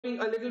A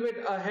little bit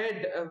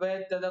ahead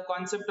with the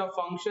concept of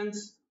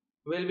functions.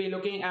 We'll be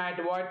looking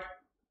at what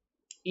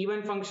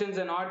even functions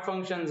and odd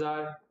functions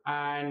are,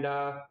 and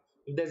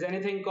if there's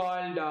anything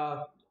called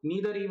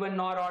neither even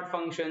nor odd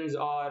functions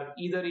or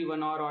either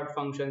even or odd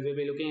functions, we'll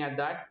be looking at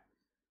that.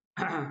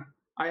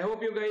 I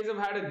hope you guys have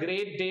had a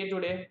great day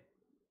today.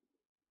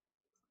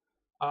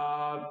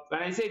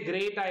 When I say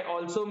great, I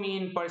also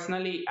mean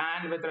personally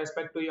and with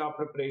respect to your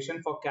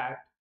preparation for CAT.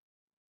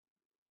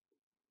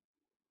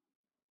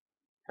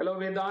 Hello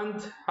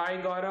Vedant, hi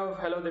Gaurav,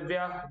 hello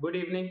Divya, good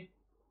evening.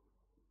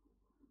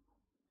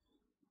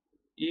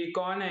 ये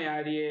कौन है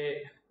यार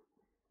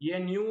ये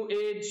new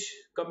age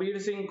Kabir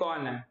Singh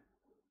कौन है?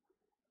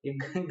 ये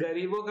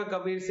गरीबों का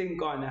कबीर सिंह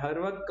कौन है? हर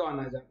वक्त कौन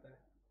आ जाता है?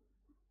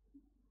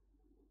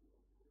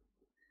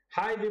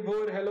 हाय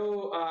विभोर, hello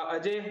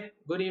Ajay,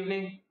 good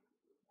evening.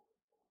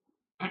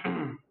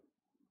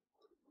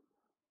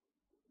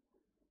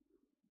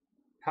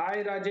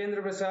 Hi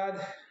Rajendra Prasad,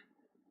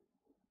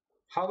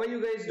 how are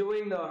you guys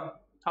doing though?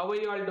 How are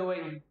you all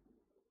doing?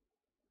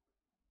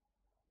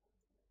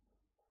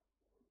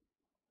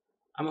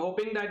 I'm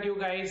hoping that you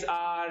guys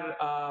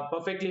are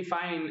perfectly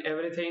fine.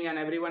 Everything and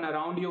everyone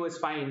around you is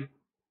fine.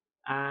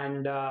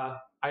 And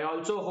I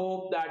also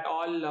hope that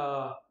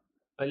all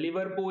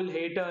Liverpool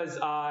haters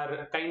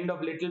are kind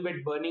of little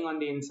bit burning on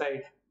the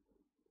inside.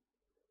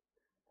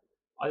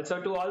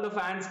 Also, to all the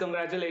fans,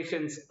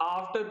 congratulations.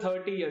 After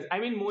 30 years, I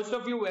mean, most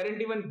of you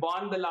weren't even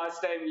born the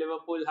last time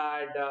Liverpool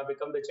had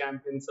become the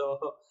champion.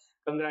 So,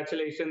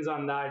 congratulations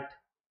on that.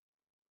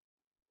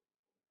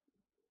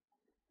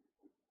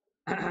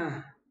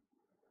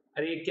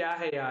 अरे ये क्या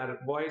है यार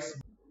voice?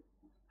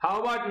 How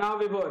about now,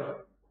 Vibhor?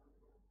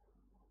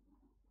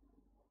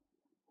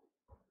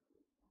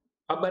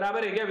 अब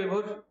बराबर है क्या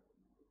विभोर?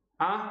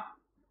 हाँ.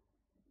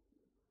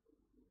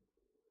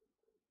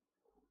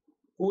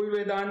 कूल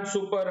वेदांत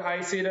सुपर,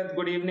 हाय सीरत,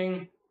 गुड इवनिंग.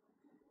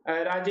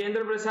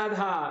 राजेंद्र प्रसाद,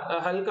 हाँ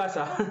हल्का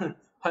सा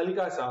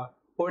हल्का सा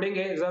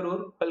फोड़ेंगे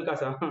जरूर, हल्का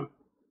सा.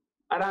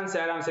 आराम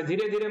से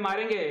धीरे धीरे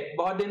मारेंगे,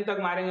 बहुत दिन तक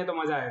मारेंगे तो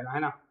मजा आएगा, है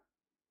ना?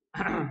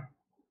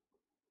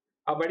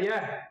 अब बढ़िया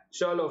है,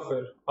 चलो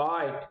फिर.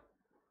 Alright.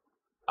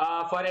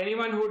 For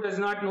anyone who does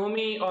not know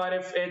me, or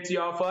if it's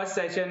your first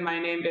session, my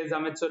name is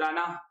Amit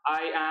Surana.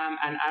 I am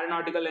an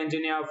aeronautical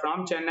engineer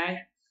from Chennai.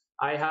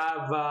 I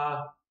have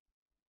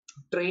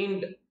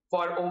trained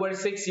for over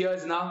 6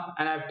 years now,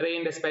 and I've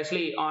trained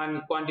especially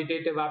on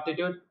quantitative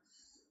aptitude.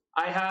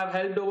 I have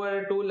helped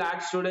over 2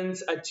 lakh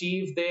students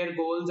achieve their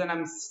goals, and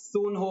I'm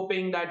soon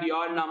hoping that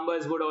your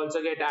numbers would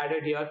also get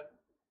added here.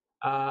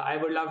 I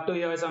would love to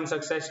hear some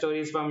success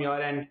stories from your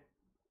end.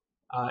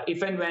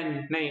 If and when,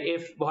 nahi,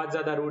 if बहुत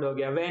ज़्यादा rude हो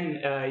गया, when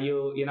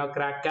you know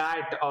crack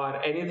CAT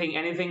or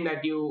anything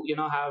that you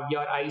know have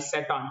your eyes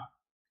set on.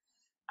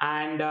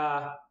 And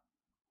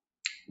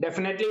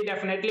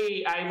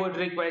definitely I would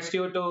request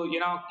you to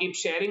keep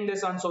sharing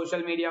this on social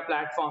media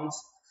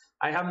platforms.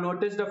 I have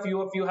noticed a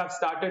few of you have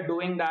started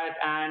doing that,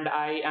 and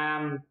I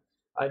am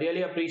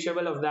really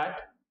appreciable of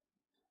that.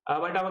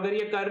 But अब अगर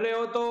ये कर रहे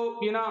हो तो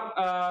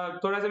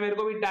थोड़ा सा मेरे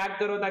को भी टैग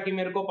करो ताकि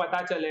मेरे को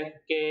पता चले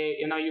कि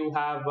you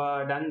have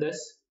done this.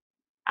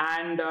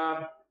 And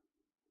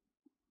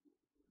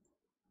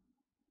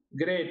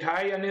great.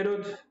 Hi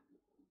Anirudh.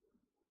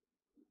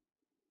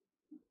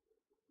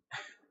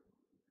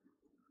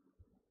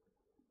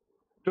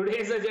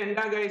 Today's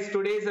agenda, guys,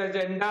 today's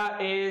agenda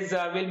is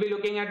we'll be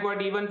looking at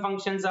what even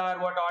functions are,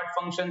 what odd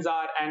functions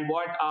are, and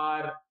what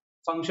are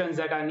functions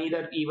that are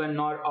neither even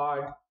nor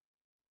odd.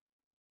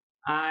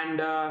 And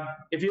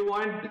if you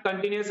want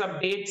continuous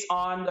updates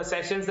on the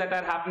sessions that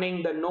are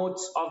happening, the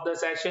notes of the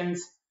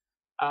sessions,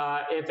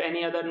 if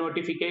any other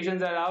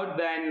notifications are out,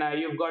 then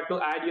you've got to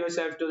add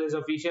yourself to this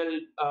official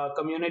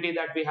community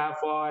that we have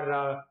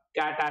for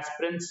CAT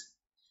aspirants.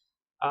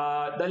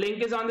 The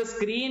link is on the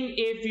screen.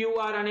 If you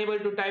are unable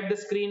to type the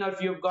screen, or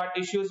if you've got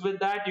issues with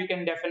that, you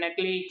can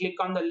definitely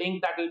click on the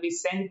link that will be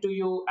sent to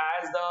you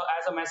as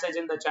a message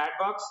in the chat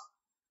box.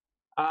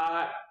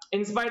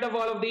 In spite of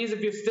all of these,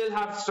 if you still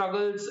have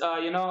struggles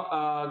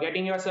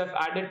getting yourself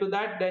added to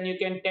that, then you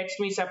can text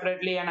me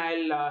separately and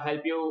I'll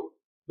help you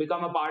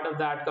become a part of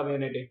that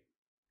community.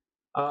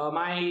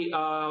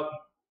 My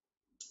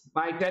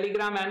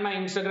Telegram and my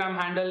Instagram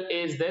handle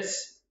is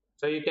this,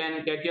 so you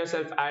can get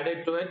yourself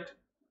added to it.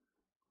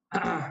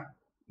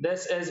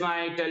 This is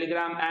my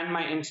Telegram and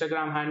my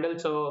Instagram handle,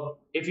 so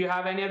if you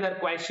have any other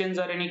questions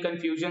or any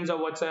confusions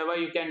or whatsoever,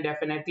 you can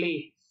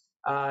definitely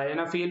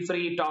feel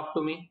free, talk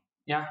to me.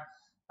 Yeah,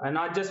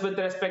 not just with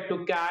respect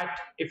to CAT.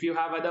 If you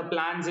have other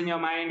plans in your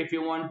mind, if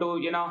you want to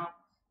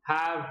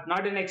have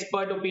not an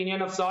expert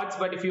opinion of sorts,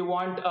 but if you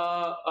want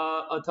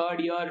a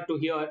third ear to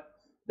hear,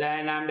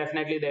 then I'm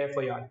definitely there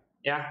for you all.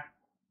 Yeah,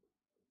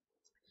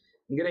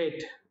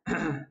 great.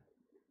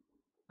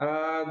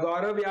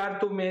 गौरव यार,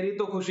 तू मेरी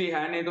तो खुशी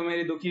है, नहीं तो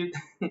मेरी दुखी.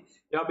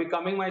 You are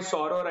becoming my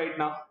sorrow right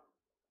now.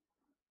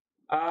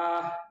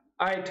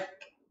 Alright.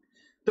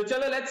 So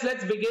chalo,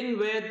 let's begin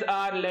with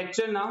our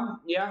lecture now.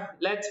 Yeah,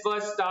 let's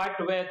first start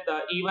with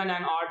even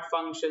and odd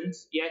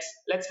functions. Yes,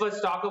 let's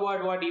first talk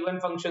about what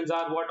even functions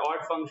are, what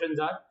odd functions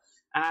are,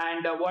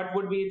 and what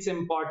would be its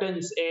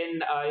importance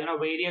in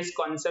various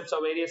concepts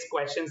or various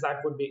questions that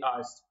would be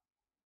asked.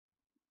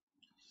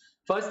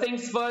 First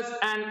things first,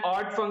 an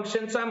odd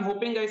function. So I'm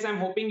hoping, guys, I'm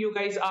hoping you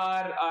guys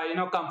are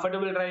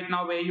comfortable right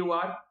now where you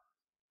are,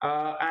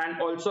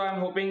 and also I'm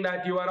hoping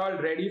that you are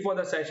all ready for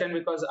the session,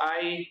 because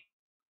I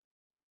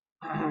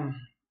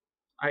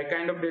I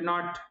kind of did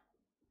not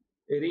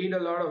read a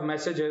lot of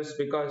messages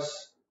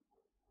because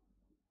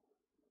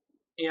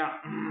yeah.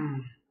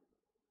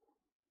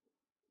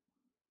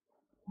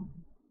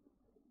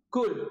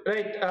 Cool,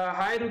 right.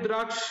 Hi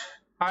Rudraksh,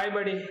 hi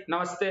buddy,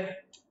 namaste,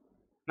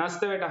 namaste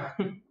beta.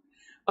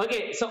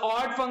 Okay, so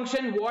odd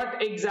function,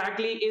 what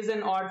exactly is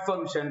an odd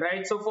function,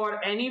 right? So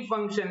for any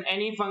function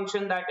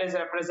that is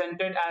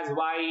represented as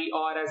y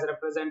or as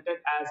represented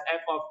as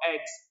f of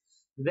x,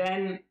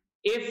 then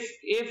if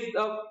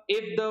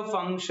the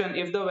function,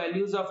 if the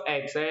values of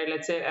x, right,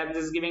 let's say I'm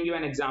just giving you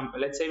an example,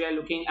 let's say we are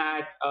looking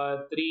at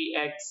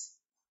 3x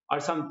or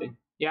something,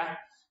 yeah.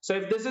 So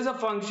if this is a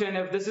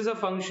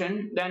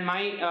function, then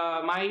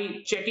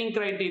my checking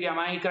criteria,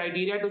 my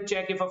criteria to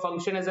check if a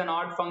function is an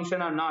odd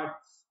function or not,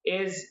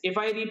 is if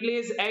I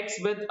replace x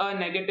with a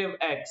negative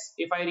x,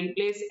 if I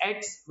replace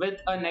x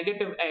with a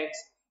negative x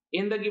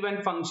in the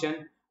given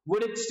function,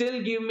 would it still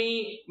give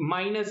me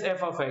minus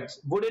f of x?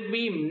 Would it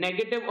be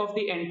negative of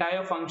the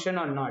entire function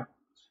or not?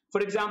 For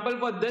example,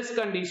 for this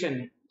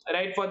condition,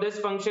 right, for this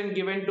function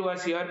given to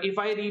us here, if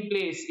I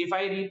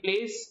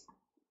replace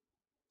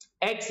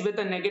x with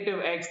a negative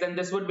x, then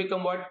this would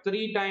become what?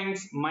 3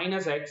 times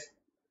minus x,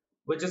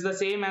 which is the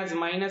same as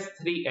minus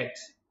 3x.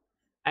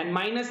 And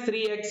minus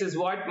 3x is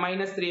what?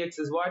 Minus 3x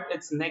is what?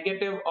 It's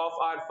negative of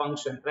our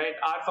function, right?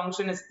 Our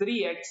function is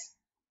 3x.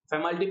 If I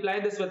multiply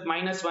this with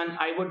minus 1,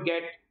 I would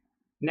get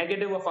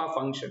negative of our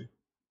function.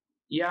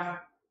 Yeah,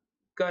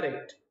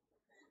 correct.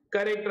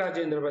 Correct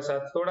Rajendra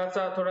Prasad,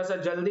 थोड़ा सा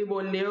जल्दी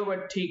बोल लियो,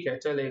 but ठीक है,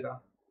 चलेगा.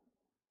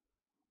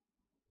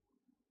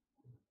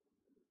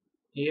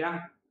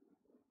 Yeah.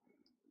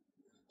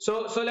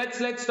 So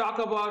let's talk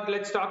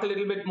a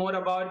little bit more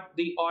about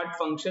the odd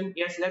function.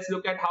 Yes, let's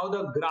look at how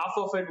the graph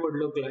of it would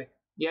look like.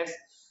 Yes.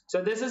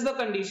 So this is the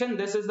condition.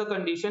 This is the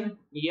condition.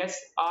 Yes,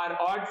 our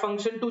odd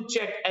function, to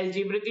check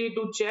algebraically,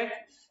 to check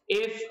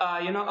if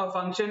a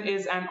function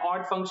is an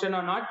odd function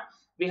or not,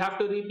 we have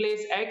to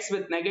replace x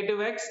with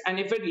negative x, and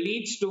if it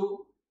leads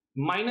to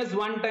minus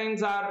 1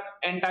 times our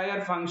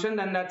entire function,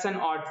 then that's an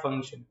odd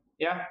function.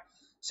 Yeah.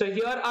 So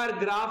here our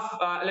graph,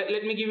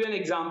 let me give you an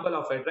example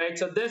of it, right?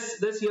 So this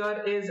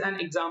here is an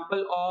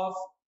example of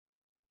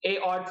a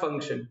odd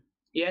function.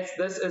 Yes,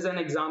 this is an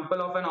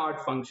example of an odd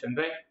function,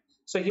 right?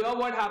 So here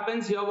what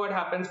happens,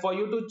 for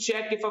you to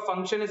check if a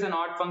function is an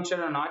odd function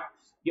or not,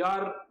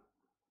 your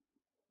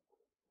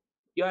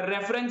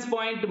reference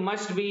point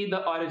must be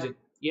the origin.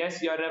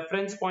 Yes, your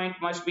reference point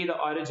must be the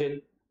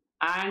origin,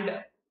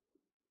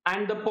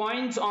 and the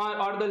points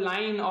or the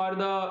line or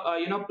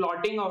the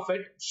plotting of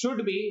it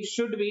should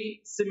be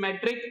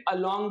symmetric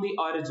along the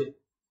origin.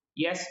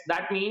 Yes,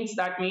 that means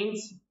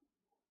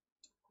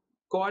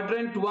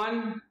quadrant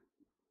 1,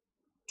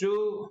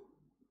 2,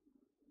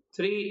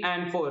 3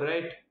 and 4,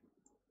 right?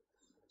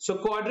 So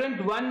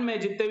quadrant 1 में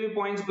जितने भी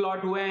points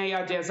plot हुए हैं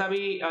या जैसा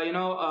भी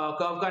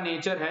curve का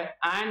nature है,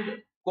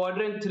 and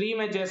quadrant 3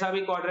 में जैसा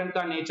भी quadrant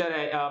का nature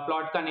है,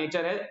 plot का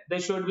nature है, they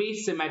should be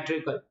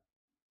symmetrical.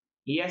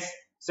 Yes.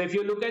 So if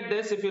you look at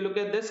this,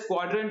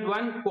 quadrant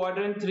 1,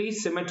 quadrant 3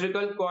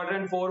 symmetrical,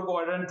 quadrant 4,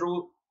 quadrant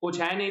 2 कुछ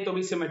है नहीं तो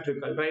भी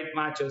symmetrical, right?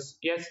 Matches.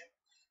 Yes.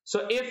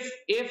 So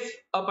if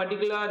a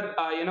particular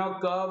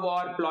curve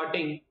or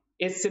plotting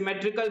is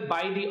symmetrical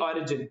by the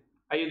origin,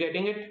 are you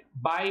getting it?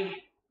 By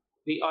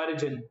the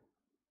origin,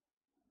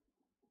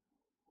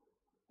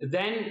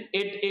 then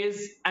it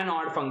is an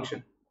odd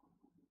function.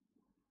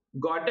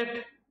 Got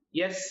it?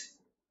 Yes.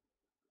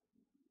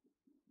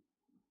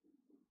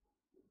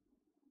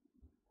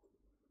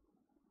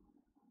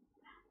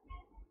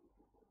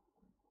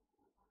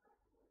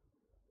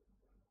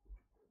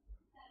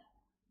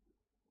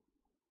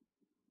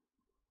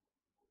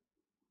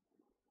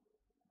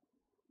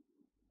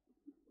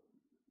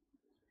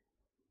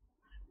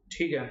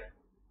 ठीक है,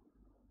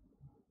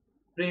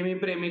 प्रेमी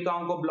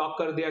प्रेमिकाओं को block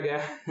कर दिया गया.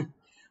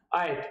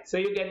 Alright, so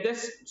you get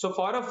this. So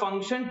for a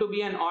function to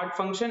be an odd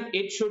function,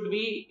 it should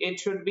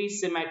be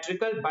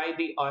symmetrical by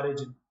the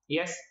origin.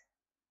 Yes.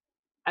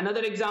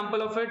 Another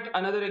example of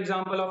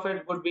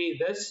it would be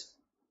this.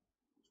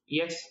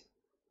 Yes.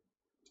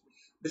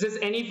 This is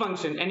any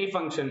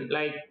function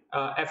like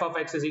f of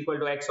x is equal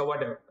to x or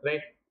whatever,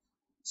 right?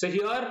 So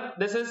here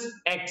this is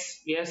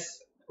x. Yes,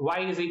 y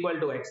is equal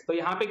to x. तो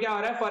यहाँ पे क्या हो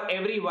रहा है? For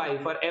every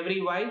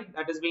y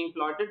that is being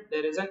plotted,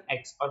 there is an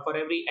x, or for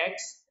every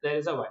x there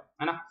is a y,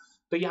 है ना?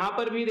 तो यहाँ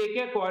पर भी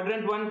देखिए,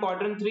 quadrant 1,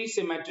 quadrant 3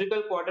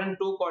 symmetrical, quadrant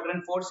 2,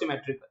 quadrant 4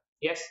 symmetrical.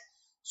 Yes.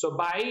 So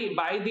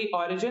by the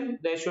origin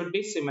there should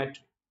be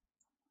symmetry.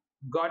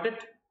 Got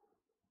it?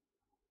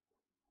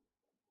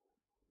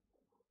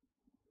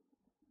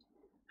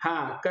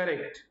 हाँ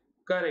correct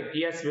correct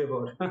yes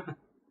विभोर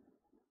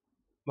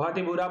बहुत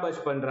ही बुरा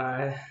बचपन रहा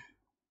है.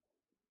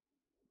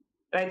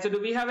 Right, so do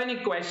we have any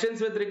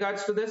questions with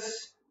regards to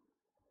this?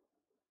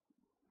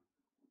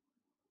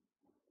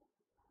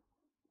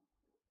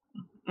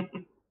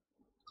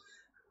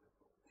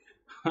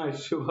 हाँ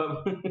शुभम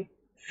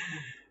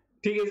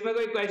ठीक है, इसमें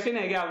कोई क्वेश्चन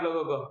है क्या आप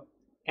लोगों को?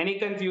 Any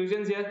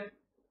confusion here?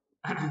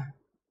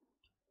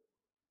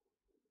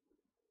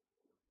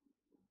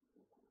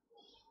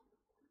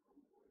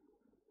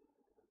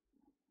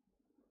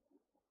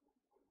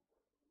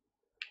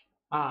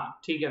 हाँ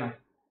ठीक है ना.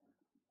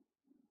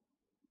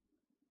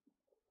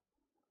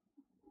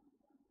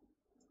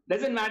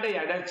 Doesn't matter,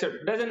 yeah, that's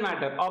it. Doesn't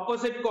matter.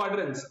 Opposite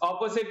quadrants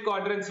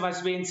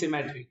must be in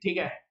symmetry. ठीक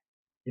है,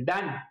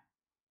 done.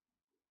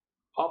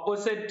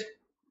 Opposite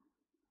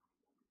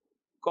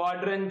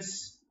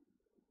quadrants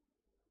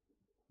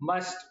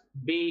must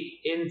be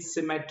in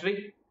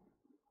symmetry.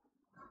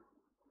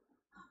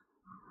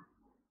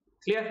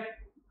 Clear?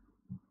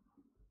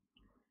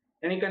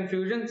 Any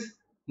confusions?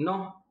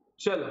 No.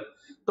 चलो,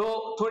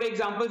 तो थोड़े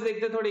examples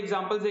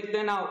देखते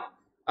हैं now.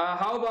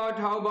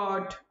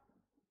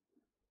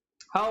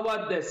 How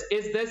about this?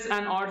 Is this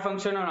an odd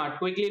function or not?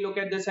 Quickly look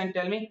at this and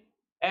tell me.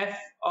 F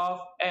of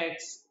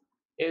x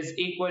is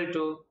equal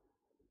to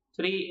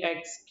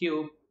 3x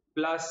cubed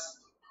plus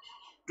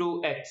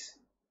 2x.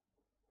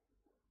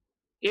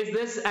 Is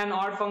this an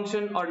odd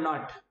function or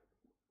not?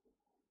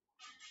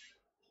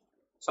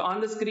 So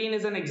on the screen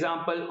is an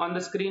example.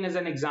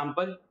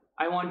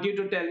 I want you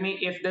to tell me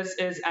if this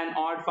is an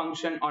odd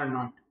function or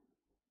not.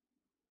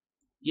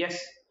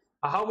 Yes.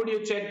 How would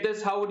you check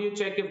this? How would you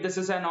check if this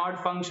is an odd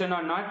function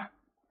or not?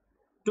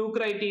 Two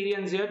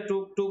criterions here,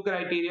 two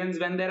criterions.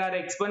 When there are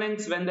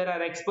exponents,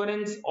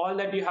 all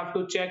that you have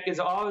to check is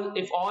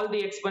if all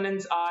the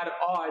exponents are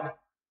odd,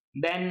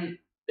 then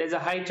there's a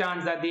high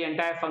chance that the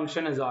entire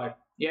function is odd.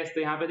 Yes,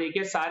 तो यहाँ पे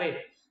देखिए सारे,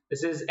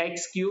 this is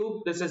x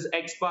cube, this is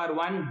x power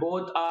 1,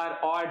 both are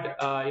odd,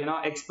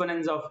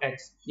 exponents of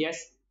x.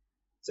 Yes,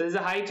 so there's a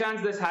high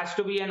chance this has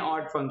to be an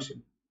odd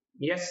function.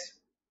 Yes,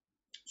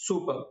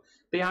 super.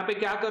 तो यहाँ पे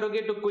क्या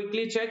करोगे to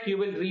quickly check? You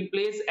will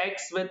replace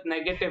x with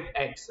negative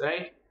x,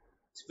 right?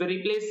 So if you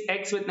replace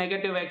x with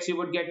negative x, you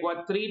would get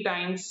what? 3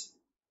 times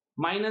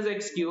minus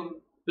x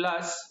cube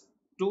plus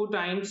 2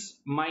 times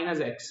minus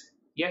x.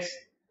 Yes,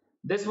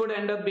 this would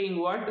end up being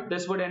what?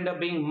 This would end up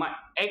being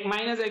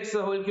minus x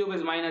the whole cube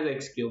is minus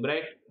x cube,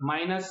 right?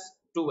 Minus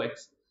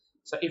 2x.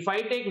 So if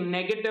I take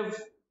negative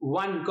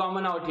 1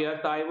 common out here,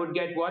 so I would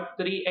get what?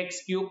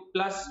 3x cube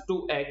plus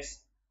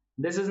 2x.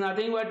 This is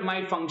nothing but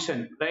my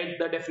function, right?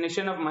 The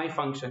definition of my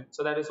function.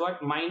 So that is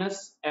what?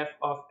 Minus f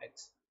of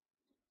x.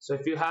 So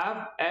if you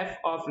have f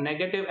of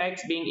negative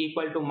x being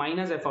equal to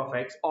minus f of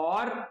x,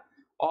 or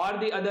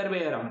the other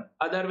way around,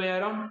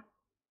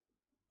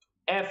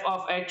 f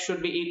of x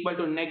should be equal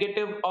to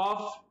negative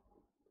of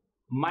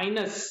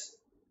minus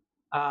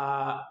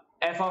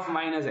f of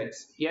minus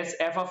x. Yes,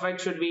 f of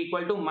x should be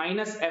equal to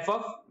minus f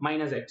of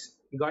minus x.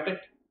 Got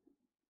it?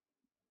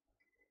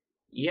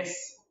 Yes,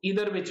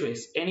 either which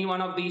ways, any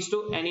one of these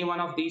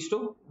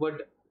two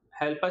would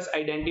help us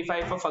identify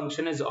if a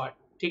function is odd.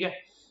 Okay.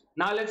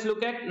 Now let's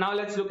look at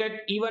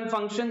even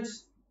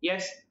functions.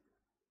 Yes,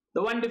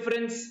 the one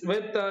difference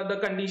with the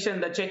condition,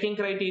 the checking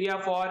criteria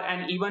for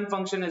an even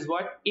function is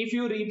what? If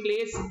you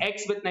replace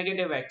x with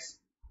negative x,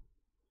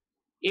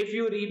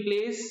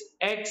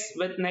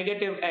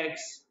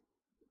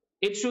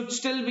 it should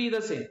still be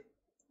the same.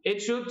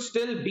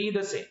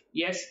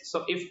 Yes,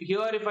 so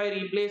if I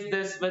replace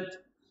this with,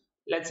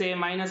 let's say,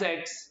 minus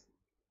x,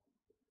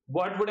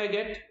 what would I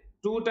get?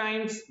 2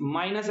 times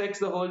minus x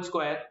the whole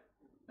square.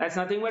 That's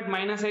nothing but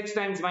minus x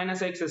times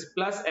minus x is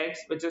plus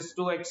x, which is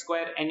 2x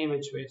square any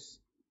which ways.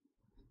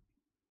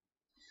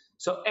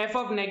 So f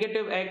of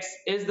negative x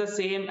is the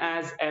same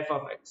as f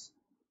of x.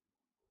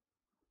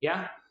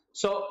 Yeah.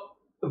 So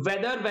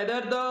whether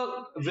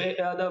the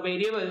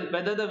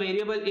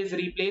variable is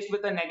replaced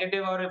with a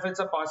negative or if it's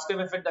a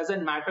positive, if it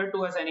doesn't matter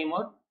to us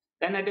anymore,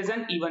 then it is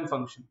an even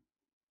function.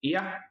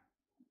 Yeah.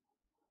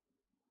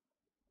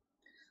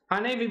 हाँ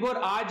नहीं विभोर,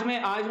 आज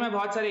मैं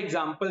बहुत सारे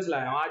examples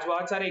लाया हूँ,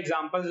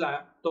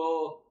 तो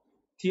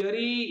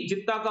थियोरी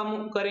जितना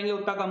कम करेंगे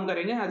उतना कम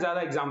करेंगे,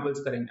 ज्यादा एग्जांपल्स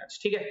करेंगे आज.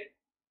 ठीक है,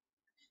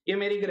 ये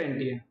मेरी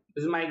गारंटी है.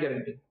 This is my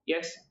guarantee.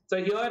 Yes, so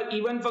here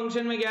even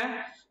function में क्या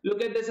है?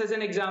 Look at this as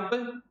an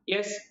example.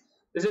 Yes,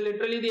 this is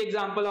literally the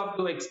example of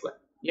 2x square.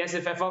 Yes,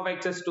 if f of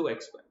x is 2x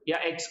square या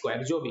x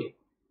square जो भी है.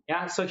 या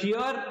so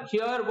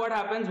here what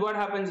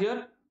happens here?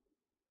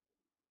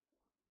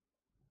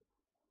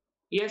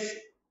 Yes,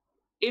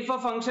 if a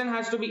function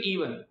has to be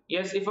even,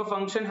 it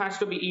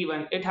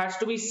has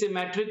to be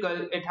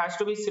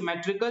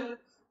symmetrical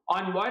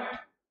on what?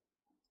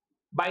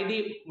 By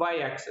the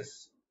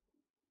y-axis.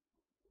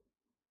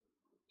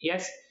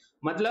 Yes,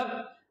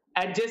 matlab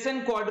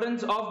adjacent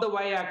quadrants of the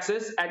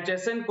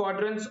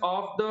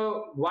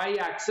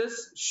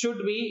y-axis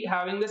should be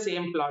having the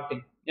same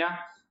plotting. Yeah,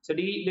 so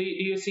do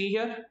you see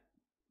here?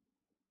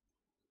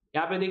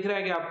 यहाँ पे दिख रहा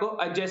है कि आपको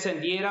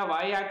adjacent, ये रहा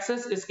y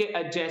axis, इसके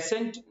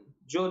adjacent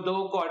जो दो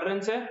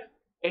quadrants है,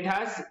 it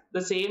has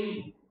the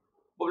same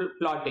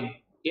plotting.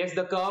 Yes,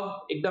 the curve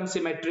एकदम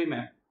symmetry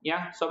में.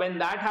 Yeah, so when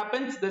that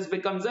happens, this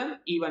becomes an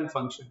even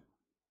function.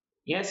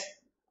 Yes,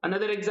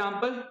 another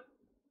example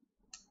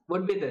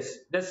would be this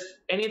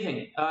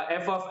anything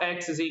f of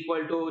x is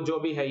equal to जो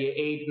भी है ये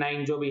 8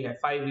 9 जो भी है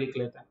 5 लिख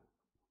लेते हैं.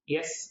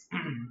 Yes.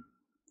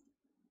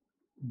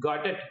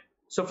 Got it.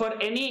 So for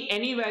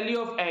any value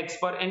of x,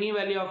 for any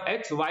value of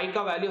x, y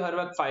का value हर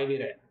वक्त 5 ही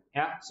रहेगा.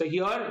 Yeah. So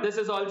here this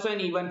is also an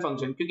even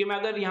function, क्योंकि मैं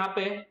अगर यहाँ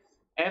पे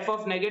f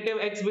of negative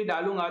x भी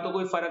डालूंगा तो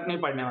कोई फर्क नहीं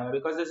पड़ने वाला,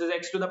 because this is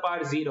x to the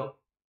power 0,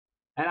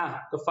 है ना.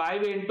 तो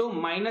 5 into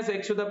minus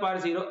x to the power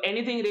 0,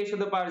 anything raised to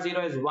the power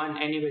 0 is 1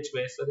 any which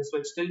way, so this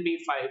will still be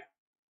 5,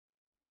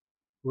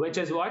 which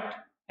is what?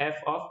 F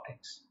of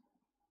x.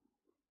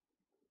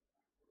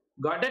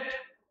 Got it?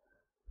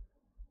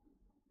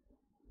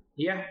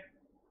 Yeah.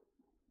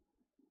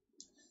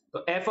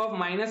 So f of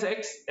minus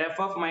x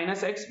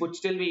would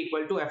still be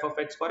equal to f of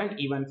x for an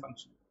even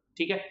function.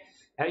 ठीक है.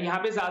 यहाँ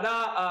पे ज़्यादा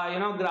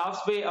graphs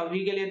पे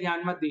अभी के लिए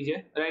ध्यान मत दीजिए,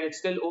 right. It's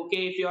still okay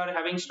if you are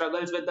having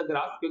struggles with the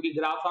graph, क्योंकि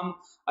ग्राफ हम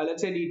अलग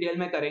से डिटेल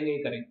में करेंगे ही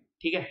करेंगे,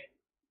 ठीक है.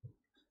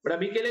 बट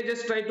अभी के लिए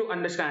just try to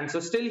understand. So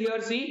still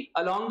here C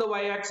along the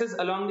y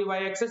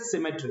axis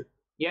symmetry.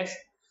 Yes,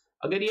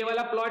 अगर ये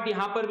वाला प्लॉट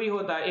यहाँ पर भी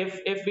होता,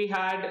 if we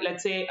had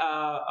let's say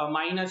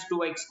minus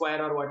 2x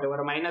square or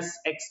whatever, minus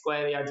x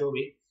square या जो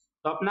भी,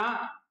 तो अपना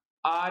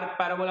our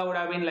parabola would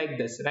have been like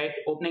this, right,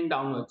 opening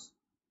downwards.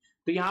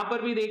 तो यहाँ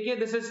पर भी देखिए,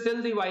 this is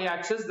still the y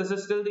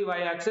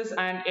axis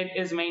and it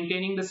is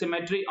maintaining the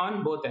symmetry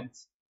on both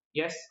ends.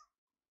 Yes,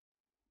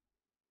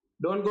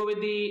 don't go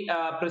with the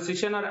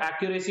precision or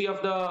accuracy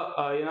of the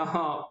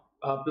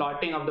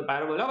plotting of the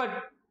parabola, but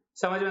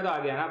समझ में तो आ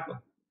गया ना आपको,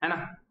 है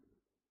ना.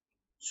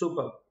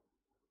 सुपर.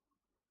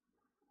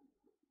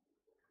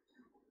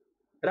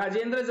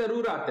 राजेंद्र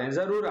जरूर आते हैं.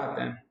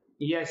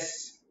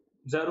 यस,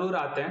 जरूर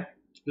आते हैं.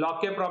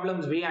 लॉग के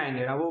प्रॉब्लम्स भी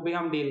आएंगे ना, वो भी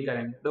हम डील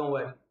करेंगे, डोंट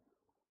वरी.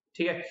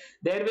 ठीक है.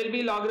 There will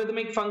be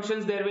logarithmic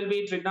functions, there will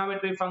be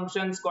trigonometric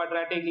functions,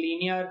 quadratic,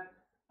 linear,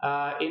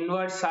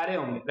 inverse, सारे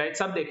होंगे, राइट.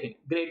 सब देखें.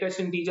 ग्रेटेस्ट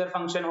इंटीजर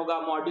फंक्शन होगा,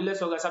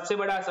 मॉड्यूलस होगा. सबसे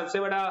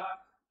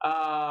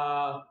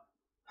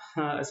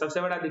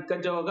बड़ा दिक्कत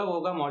जो होगा वो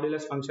होगा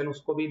मॉड्यूलस फंक्शन,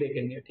 उसको भी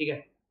देखेंगे, ठीक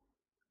है.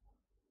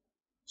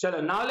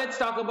 चलो, now let's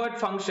talk about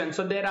functions.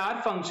 So there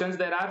are functions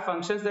that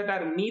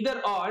are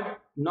neither odd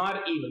nor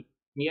even.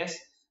 Yes,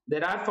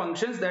 there are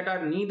functions that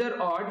are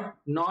neither odd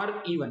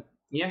nor even.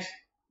 Yes.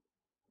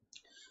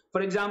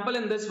 For example,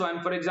 in this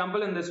one,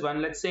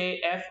 let's say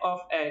f of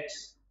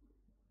x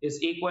is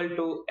equal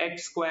to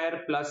x square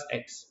plus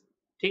x.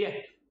 ठीक है,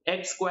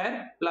 x square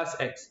plus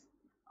x.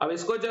 अब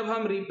इसको जब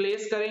हम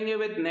replace करेंगे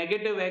with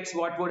negative x,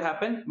 what would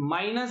happen?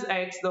 Minus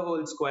x the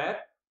whole square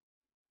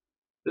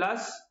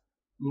plus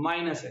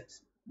minus x.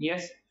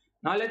 Yes.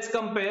 Now let's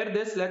compare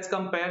this.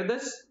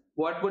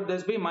 What would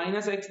this be?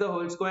 Minus x the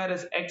whole square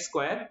is x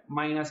square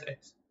minus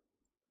x.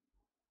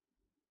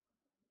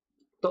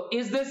 So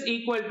is this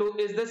equal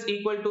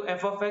to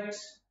f of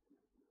x?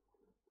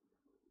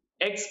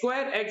 X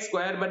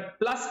square, but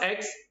plus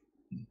x.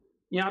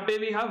 यहाँ पे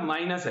we have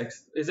minus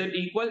x. Is it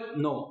equal?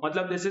 No.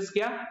 मतलब this is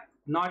क्या?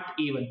 Not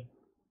even.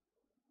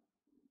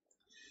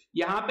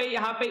 यहाँ पे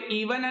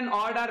even and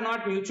odd are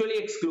not mutually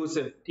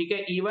exclusive. ठीक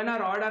है, even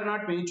और odd are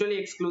not mutually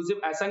exclusive.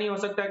 ऐसा नहीं हो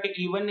सकता कि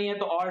even नहीं है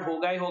तो odd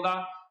होगा ही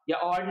होगा, या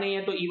odd नहीं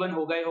है तो even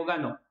होगा ही होगा.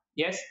 No.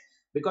 Yes,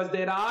 because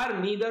there are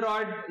neither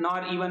odd nor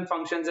even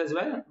functions as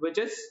well, which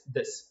is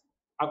this.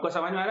 आपको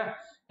समझ में आ रहा है?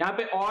 यहाँ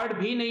पे odd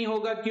भी नहीं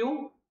होगा. क्यों?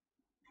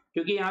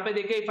 क्योंकि यहाँ पे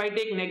देखिए, if I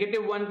take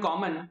negative one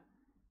common,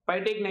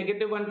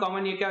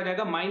 ये क्या हो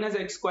जाएगा? Minus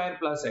x square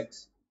plus x.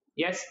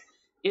 Yes.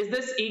 Is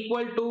this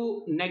equal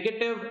to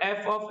negative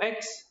f of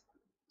x?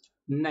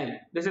 नहीं,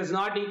 this is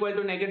not equal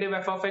to negative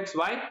f of x.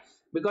 Why?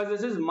 Because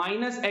this is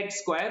minus x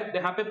square,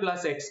 यहाँ पे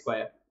plus x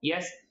square.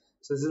 Yes,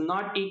 so this is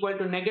not equal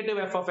to negative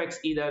f of x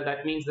either.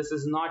 That means this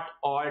is not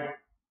odd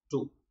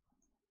too.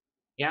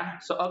 Yeah,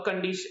 so a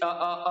condition,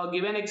 a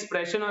given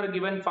expression or a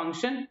given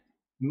function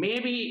may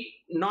be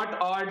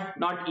not odd,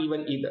 not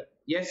even either.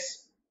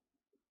 Yes.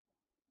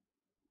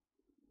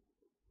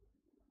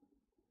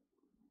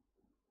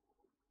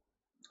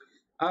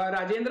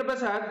 Rajendra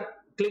Prasad,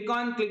 click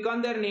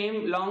on their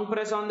name, long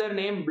press on their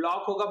name,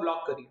 block होगा,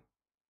 block करिए.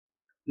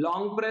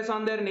 long press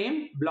on their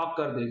name, block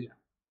कर दीजिए.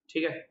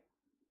 ठीक है.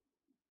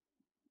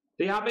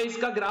 तो यहाँ पे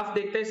इसका ग्राफ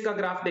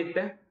देखते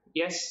हैं.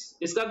 Yes,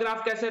 इसका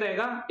ग्राफ कैसे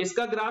रहेगा?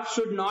 इसका graph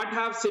should not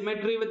have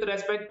symmetry with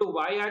respect to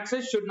y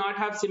axis, should not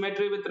have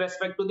symmetry with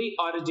respect to the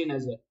origin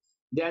as well.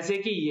 जैसे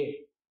कि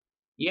ये.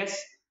 Yes.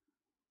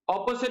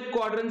 Opposite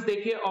quadrants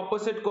देखिए,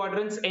 opposite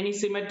quadrants, any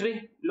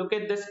symmetry? Look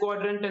at this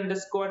quadrant and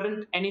this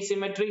quadrant, any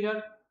symmetry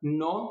here?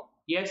 No.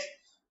 Yes.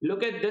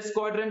 Look at this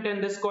quadrant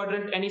and this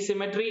quadrant, any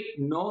symmetry?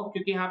 No.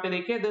 क्योंकि यहाँ पे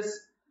देखिए,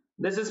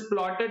 this is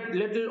plotted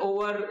little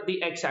over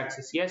the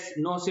x-axis. Yes.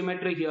 No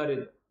symmetry here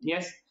either.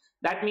 Yes.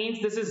 That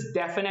means this is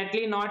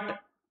definitely not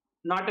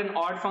an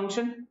odd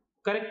function.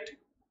 Correct.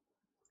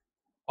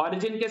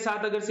 Origin के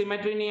साथ अगर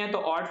symmetry नहीं है तो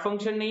odd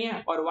function नहीं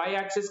है. और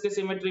y-axis के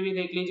symmetry भी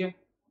देख लीजिए.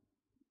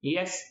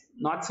 Yes,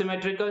 not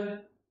symmetrical.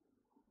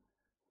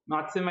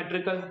 Not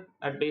symmetrical.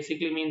 That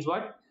basically means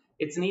what?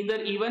 It's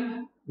neither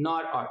even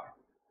nor odd.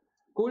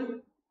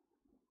 Cool?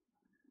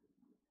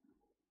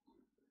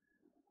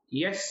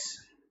 Yes.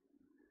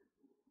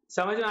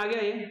 समझ में आ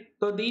गया ये?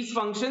 तो these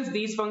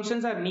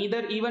functions are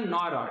neither even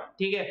nor odd.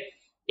 ठीक है?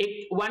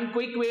 एक one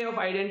quick way of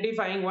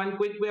identifying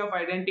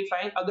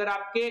अगर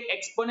आपके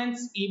exponents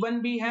even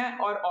भी हैं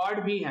और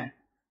odd भी हैं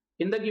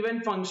in the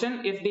given function,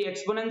 if the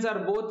exponents are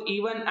both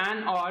even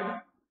and odd,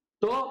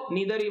 तो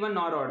neither even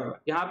nor odd होगा.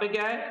 यहाँ पे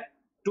क्या है?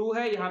 2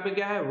 है, यहाँ पे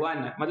क्या है?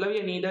 1 है. मतलब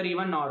ये neither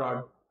even nor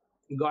odd.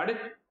 Got it?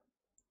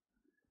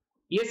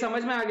 ये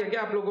समझ में आ गया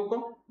क्या आप लोगों को?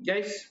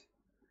 Guys?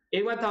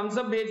 एक बार थम्स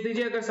अप भेज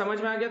दीजिए अगर समझ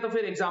में आ गया, तो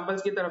फिर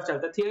एग्जांपल्स की तरफ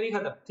चलते हैं. थियरी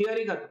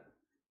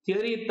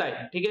इतना ही,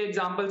 ठीक है?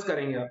 एग्जांपल्स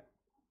करेंगे अब.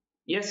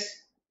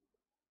 यस,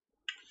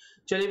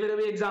 चलिए फिर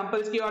अभी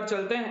एग्जांपल्स की ओर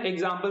चलते हैं.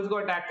 एग्जांपल्स को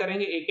अटैक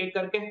करेंगे एक एक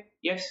करके.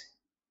 यस,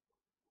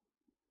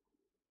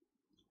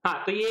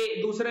 हाँ, तो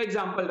ये दूसरा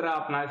एग्जांपल रहा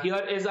अपना.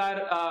 Here is our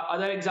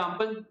other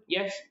example.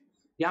 Yes,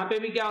 यहाँ पे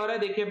भी क्या हो रहा है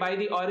देखिए. By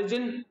the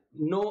origin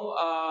no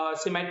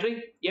symmetry.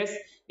 Yes,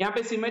 यहाँ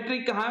पे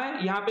सिमेट्री कहाँ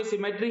है? यहाँ पे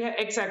सिमेट्री है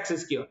एक्स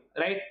एक्सिस की ओर,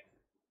 right?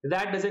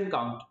 That doesn't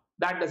count.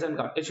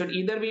 It should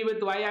either be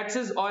with y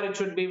axis or it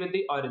should be with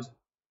the origin.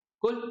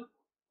 Cool?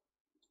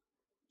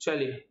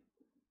 चलिए.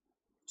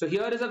 So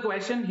here is a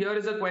question.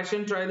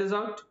 Try this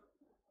out.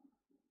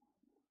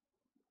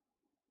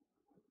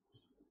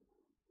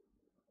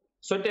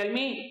 So tell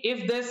me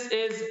if this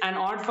is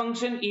an odd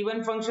function,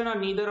 even function, or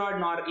neither odd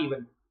nor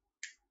even.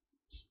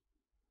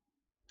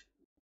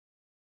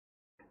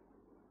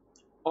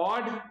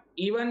 Odd,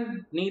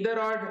 even,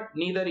 neither odd,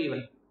 neither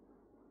even,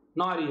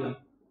 nor even.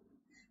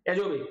 या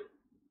जो भी.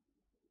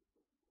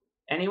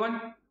 Anyone?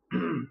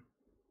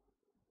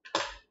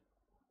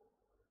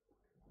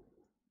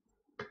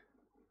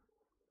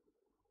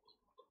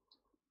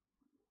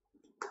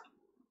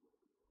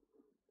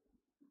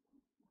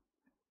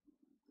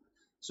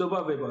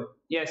 Super Vibhor.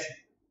 Yes.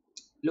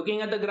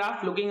 Looking at the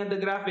graph, we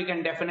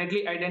can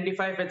definitely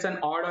identify if it's an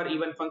odd or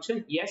even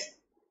function. Yes.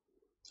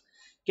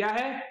 क्या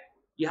है?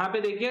 यहाँ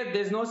पे देखिए,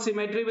 there's no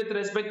symmetry with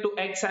respect to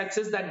x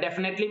axis. That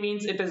definitely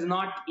means it is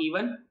not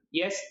even.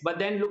 Yes, but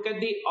then look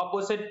at the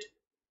opposite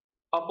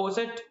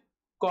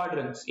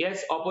quadrants.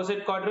 Yes,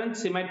 opposite quadrant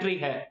symmetry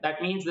hai. That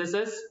means this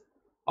is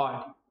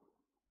odd.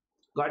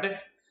 Got it?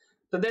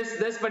 So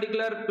this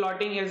particular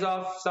plotting is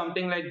of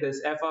something like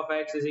this. F of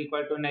x is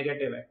equal to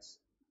negative x.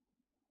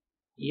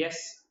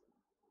 Yes,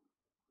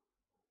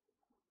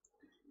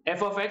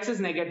 f of x is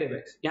negative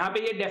x. यहाँ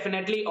पे ये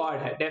definitely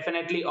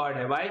odd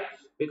है. Why?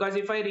 Because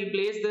if I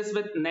replace this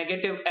with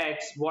negative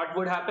x, what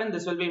would happen?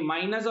 This will be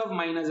minus of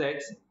minus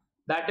x.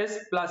 That is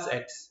plus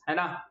x, है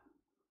ना?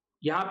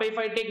 यहाँ पे if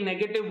I take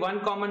negative 1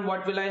 common,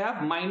 what will I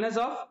have? Minus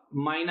of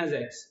minus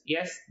x.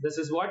 Yes, this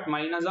is what?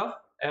 Minus of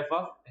f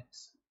of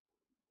x.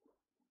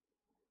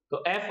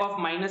 तो f of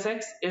minus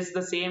x is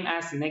the same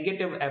as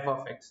negative f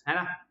of x, है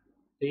ना?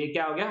 तो ये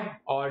क्या हो गया?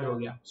 Odd हो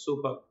गया.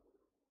 Super.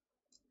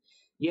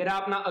 ये रहा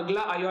अपना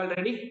अगला. Are you all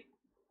ready?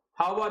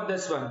 How about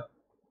this one?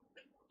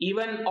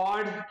 Even,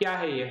 odd, क्या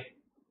है ये?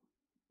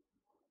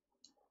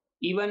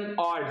 Even,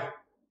 odd.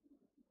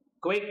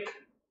 Quick.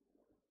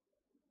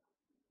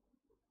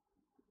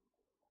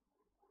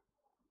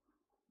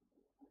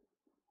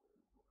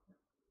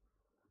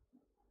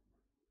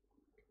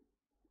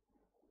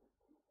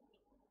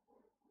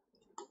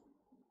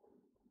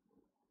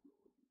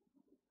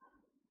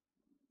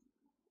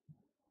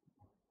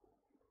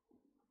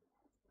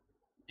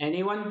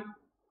 Anyone?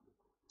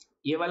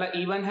 ये वाला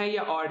even है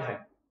या odd है?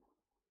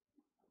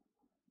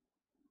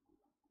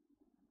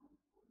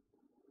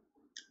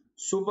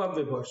 सुपर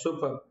विभोर,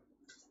 सुपर.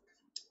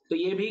 तो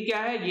ये भी क्या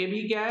है? ये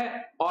भी क्या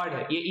है? odd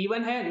है. ये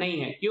even है? नहीं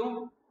है.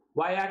 क्यों?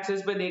 y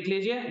axis पे देख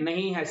लीजिए,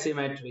 नहीं है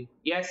symmetry.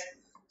 Yes,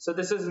 so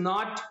this is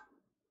not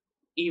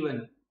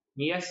even.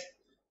 Yes.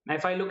 Now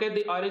if I look at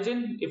the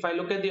origin,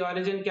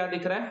 क्या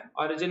दिख रहा है?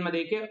 origin में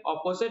देखिए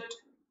opposite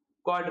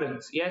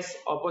quadrants. Yes,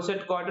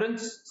 opposite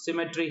quadrants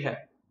symmetry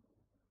है.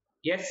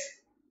 Yes,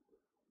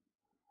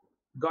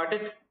 got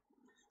it?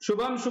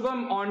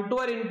 Shubham onto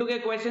और इनटू के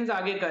क्वेश्चंस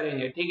आगे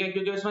करेंगे, ठीक है?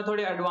 क्योंकि उसमें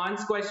थोड़े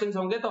एडवांस क्वेश्चंस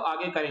होंगे, तो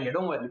आगे करेंगे.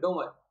 Don't worry.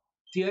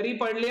 थियरी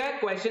पढ़ लिया है,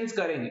 क्वेश्चंस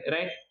करेंगे,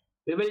 right?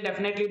 We will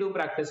definitely do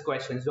practice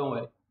questions, don't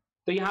worry.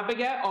 तो यहाँ पे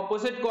क्या है?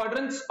 Opposite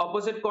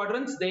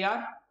quadrants they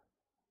are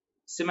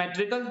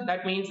symmetrical.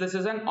 That means this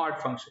is an odd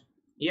function.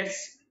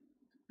 Yes,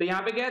 तो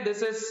यहाँ पे क्या है?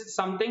 दिस इज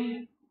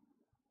समथिंग,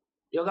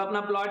 ये होगा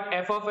अपना plot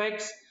f of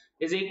x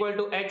is equal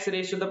to x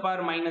raised to the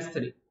power minus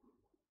 3,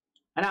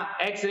 है ना?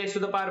 x raised to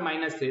the power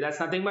minus 3, that's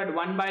nothing but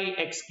 1 by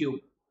x cube.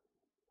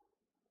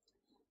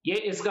 ये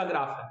इसका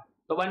ग्राफ है.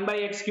 तो 1 by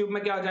x cube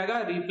में क्या हो जाएगा?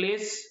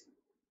 Replace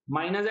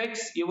minus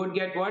x, you would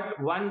get what?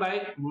 1 by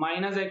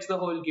minus x the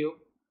whole cube,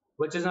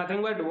 which is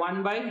nothing but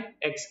 1 by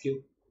x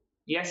cube.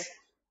 Yes,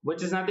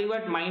 which is nothing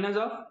but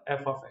minus of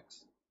f of x.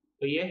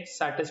 तो ये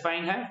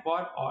satisfying है for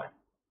odd.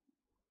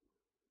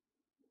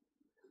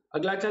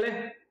 अगला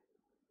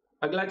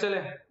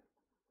चले.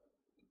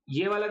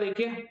 ये वाला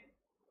देखिए.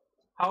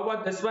 How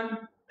about this one?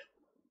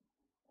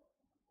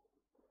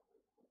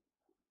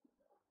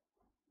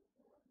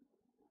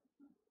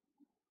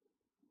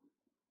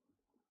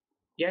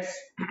 Yes.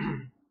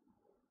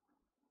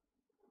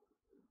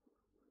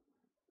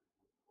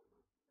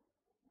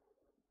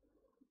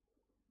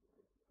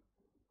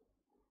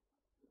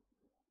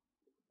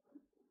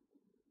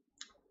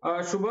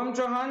 Shubham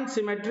Chauhan,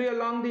 symmetry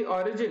along the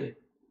origin.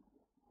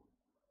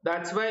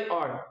 That's why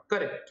odd.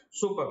 Correct.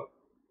 Super.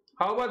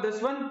 How about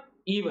this one?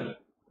 Even.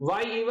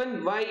 Why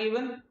even? Why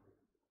even?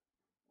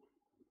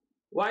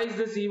 Why is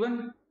this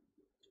even?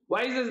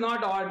 Why is this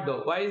not odd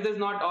though? Why is this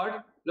not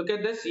odd? Look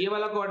at this. ये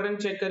वाला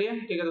quadrant check करिए.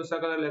 ठीक है, दूसरा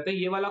colour लेते हैं.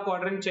 ये वाला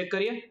quadrant check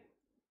करिए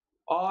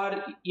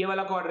और ये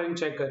वाला quadrant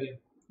check करिए.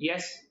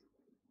 Yes.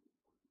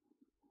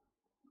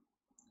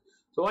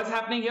 So what's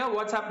happening here?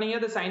 What's happening here?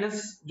 The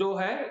sinus जो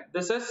है,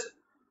 this is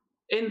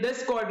in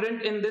this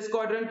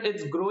quadrant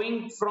it's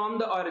growing from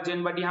the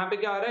origin, but यहाँ पे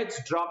क्या हो रहा है?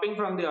 It's dropping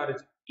from the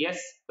origin. Yes.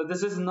 So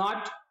this is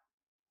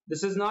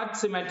not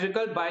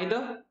symmetrical by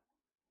the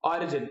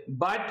origin.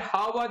 But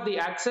how about the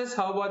axis?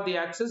 How about the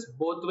axis?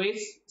 Both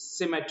ways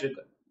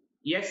symmetrical.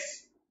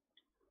 Yes.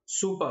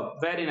 Super.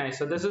 Very nice.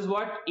 So this is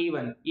what?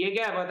 Even. ये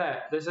क्या है पता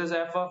है? This is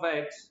f of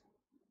x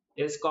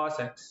is cos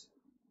x.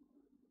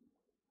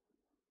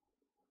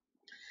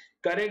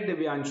 Correct,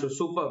 Divyanshu.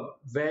 Super.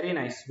 Very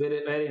nice.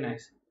 Very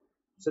nice.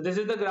 So this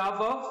is the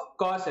graph of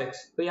cos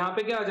x. तो यहाँ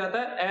पे क्या हो जाता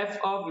है? F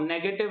of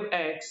negative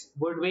x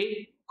would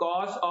be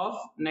cos of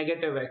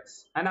negative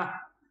x. है ना?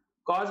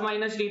 Cos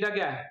minus theta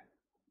क्या है?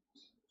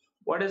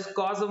 What is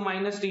cos of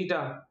minus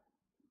theta?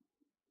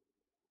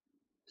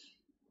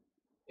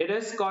 It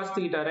is cos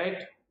theta,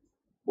 right?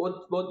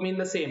 Both mean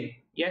the same.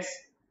 Yes.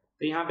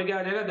 तो यहाँ पे क्या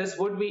हो जाएगा? This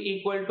would be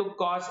equal to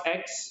cos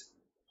x,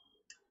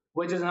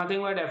 which is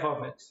nothing but f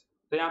of x.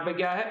 तो यहाँ पे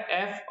क्या है?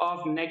 F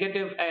of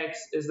negative x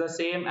is the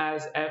same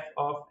as f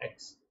of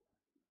x.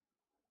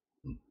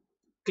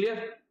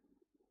 Clear?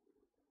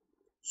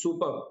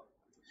 Super.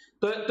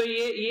 तो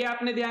ये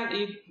आपने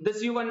ध्यान,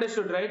 this you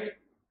understood, right?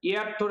 ये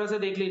आप थोड़ा सा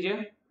देख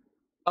लीजिए.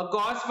 A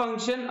cos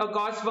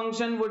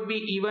function would be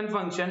even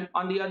function.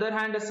 On the other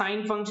hand, a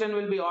sine function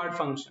will be odd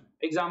function.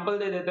 Example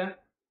दे देते हैं.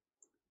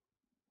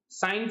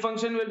 Sine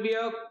function will be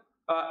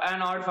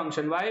an odd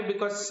function. Why?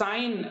 Because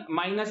sine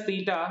minus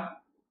theta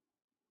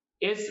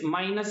is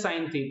minus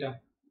sine theta.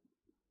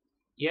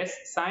 Yes,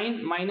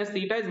 sine minus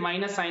theta is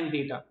minus sine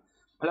theta.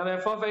 मतलब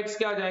f of x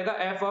क्या हो जाएगा?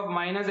 F of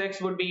minus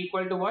x would be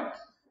equal to what?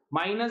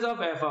 Minus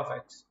of f of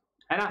x.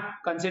 है ना?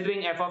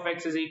 Considering f of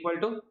x is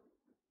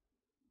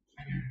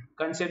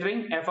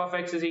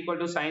equal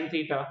to sine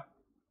theta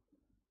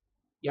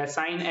या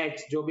sine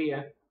x जो भी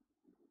है.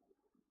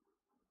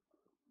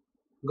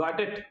 Got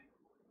it?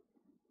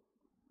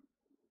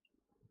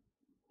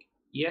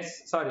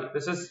 Yes. Sorry.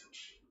 This is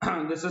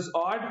this is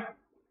odd.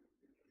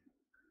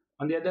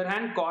 On the other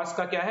hand, cos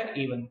का क्या है?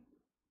 Even.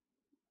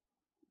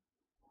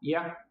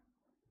 Yeah.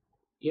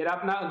 Here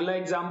अपना अगला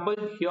example.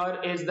 Here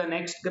is the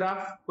next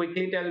graph.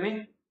 Quickly tell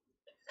me.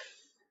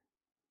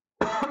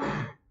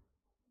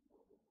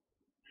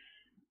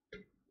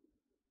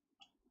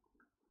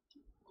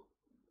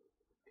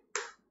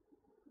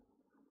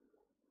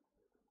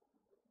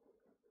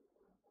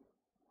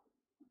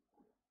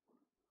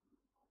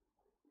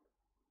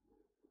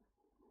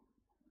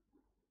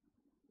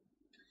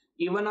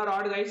 Even or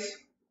odd, guys?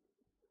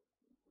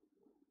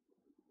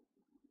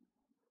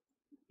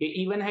 ये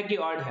even है कि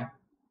odd है?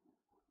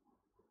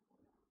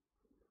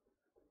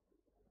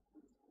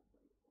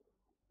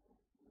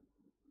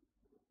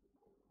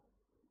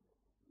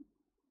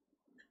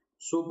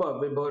 Super,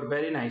 Vibhor,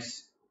 very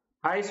nice.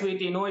 Hi,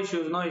 sweetie, no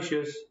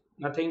issues.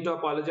 Nothing to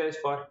apologize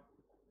for.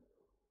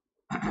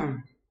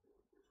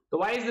 So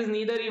why is this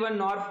neither even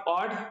nor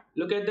odd?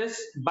 Look at this.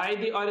 By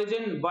the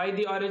origin,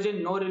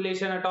 no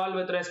relation at all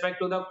with respect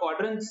to the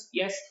quadrants.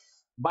 Yes.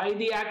 By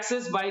the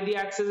axis,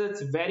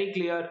 it's very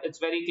clear. It's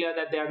very clear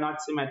that they are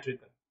not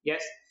symmetrical.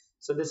 Yes.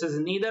 So this is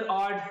neither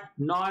odd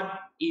nor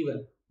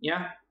even.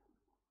 Yeah.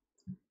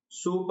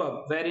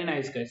 Super. Very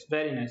nice, guys.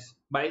 Very nice.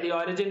 By the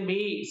origin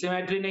भी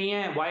symmetry नहीं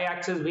है. Y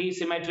axis भी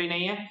symmetry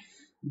नहीं है.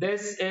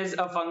 This is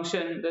a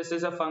function. This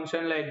is a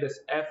function like this.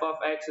 F of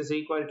x is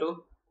equal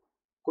to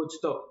कुछ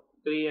तो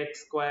 3x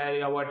square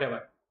या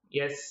whatever.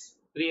 Yes,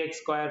 3x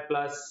square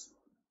plus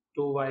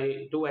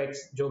 2x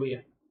जो भी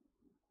है.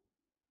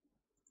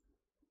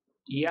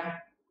 Yeah.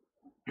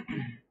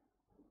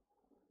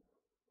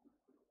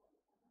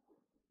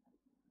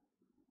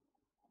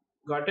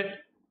 Got it?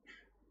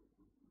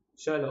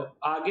 चलो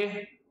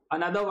आगे.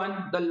 Another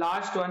one, the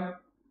last one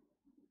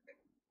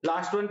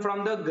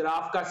from the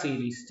graph का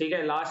series. ठीक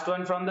है, last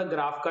one from the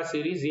graph का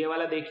series. ये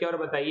वाला देखिए और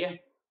बताइए.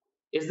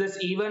 Is this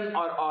even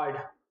or odd?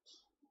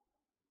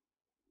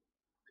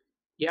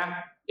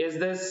 Yeah, is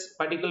this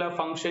particular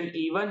function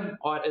even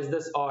or is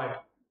this odd?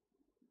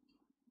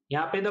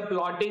 यहाँ पे the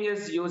plotting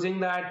is using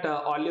that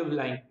olive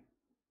line.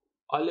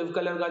 Olive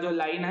color का जो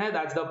line है,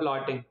 that's the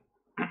plotting.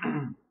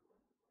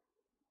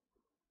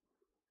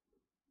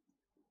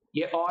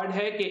 ये odd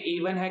है कि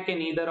even है कि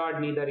neither odd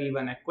neither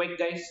even है? Quick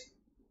guys.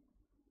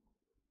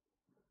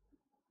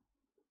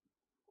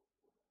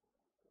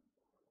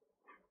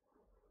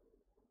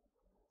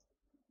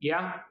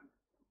 Yeah.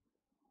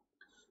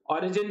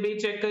 origin भी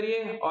चेक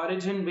करिए,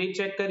 origin भी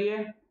चेक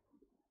करिए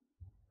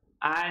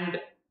and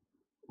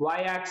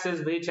y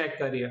axis भी चेक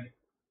करिए.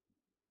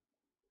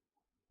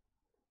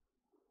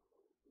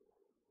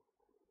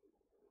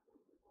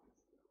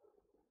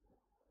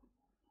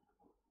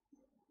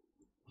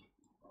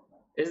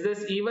 Is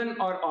this even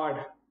or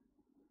odd?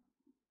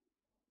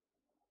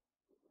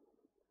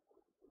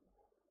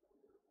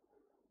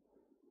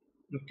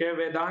 Okay,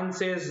 Vedant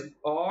says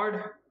odd.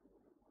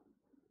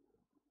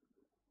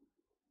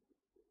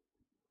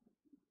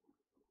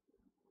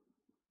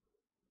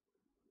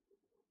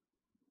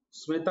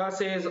 Smita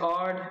says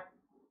odd.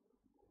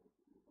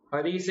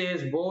 Hari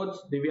says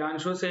both.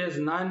 Divyanshu says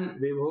none.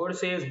 Vibhor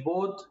says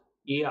both.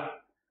 Yeah.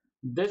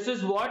 This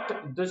is what.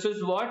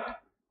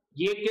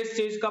 ये किस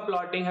चीज का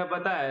plotting है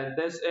पता है?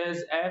 This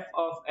is f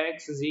of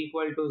x is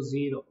equal to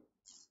 0.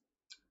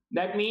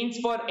 That means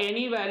for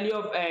any value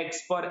of x,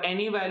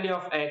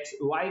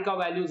 y का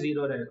value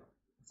 0 रहेगा.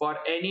 For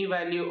any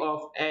value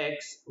of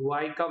x,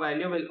 y का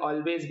value will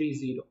always be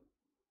 0.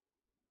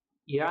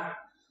 Yeah.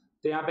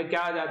 तो यहाँ पे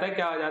क्या आ जाता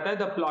है?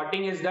 The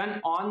plotting is done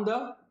on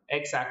the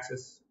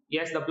x-axis.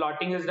 Yes, the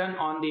plotting is done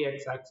on the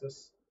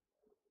x-axis.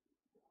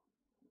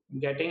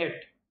 Getting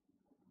it?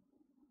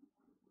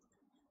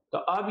 तो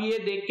अब ये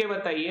देख के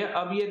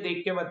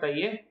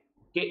बताइए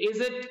कि is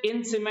it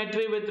in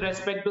symmetry with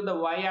respect to the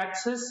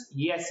y-axis?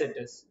 Yes, it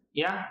is.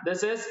 Yeah,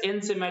 this is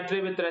in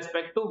symmetry with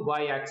respect to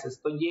y-axis.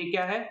 तो ये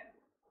क्या है?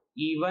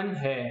 Even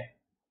है.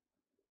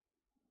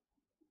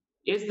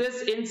 Is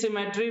this in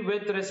symmetry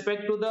with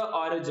respect to the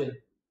origin?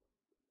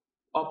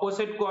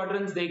 Opposite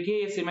quadrants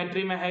देखिए, ये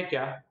symmetry में है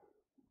क्या?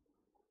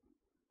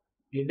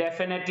 ये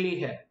definitely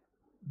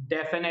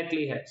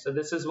है. So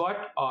this is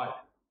what? Odd.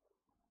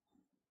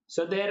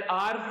 So there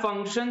are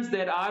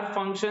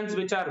functions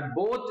which are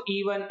both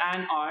even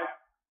and odd.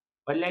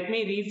 But let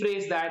me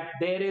rephrase that.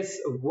 There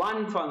is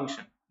one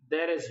function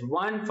that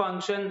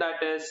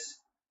is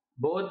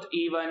both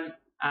even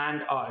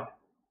and odd.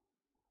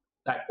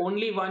 That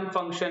only one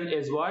function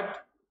is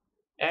what?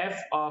 F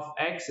of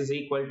x is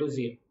equal to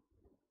 0.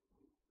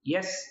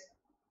 Yes.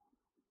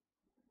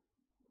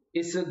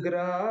 इस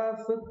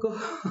graph को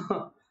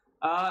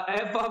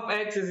f of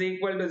x is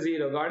equal to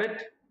 0. Got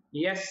it?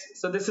 Yes.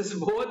 So this is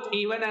both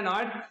even and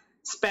odd.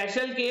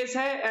 Special case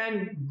है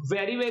and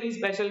very very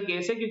special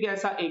case है क्योंकि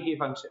ऐसा एक ही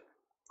function.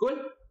 Cool?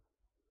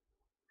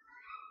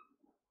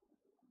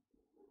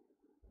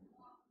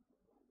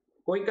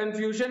 कोई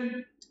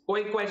confusion?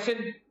 कोई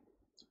question?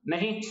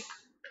 नहीं?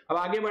 अब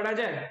आगे बढ़ा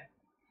जाए.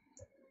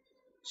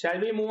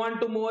 Shall we move on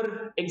to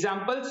more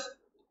examples?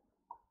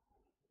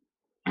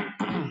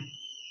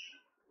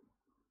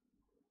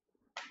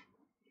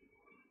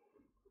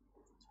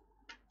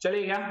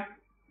 चलेगा?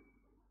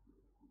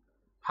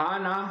 हाँ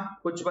ना,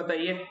 कुछ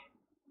बताइए.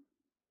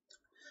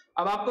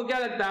 अब आपको क्या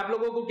लगता है? आप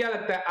लोगों को क्या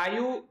लगता है?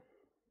 आयु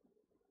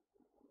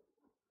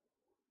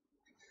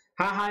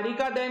हाँ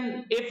Harika,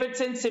 then if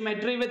it's in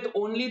symmetry with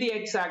only the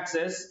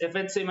x-axis, if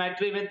it's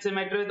symmetry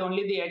with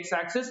only the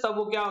x-axis, तब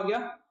वो क्या हो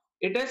गया?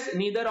 It is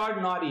neither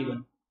odd nor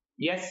even.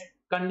 Yes.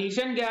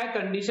 Condition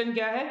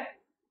क्या है?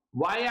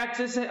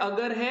 y-axis से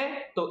अगर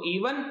है तो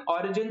even,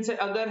 origin से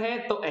अगर है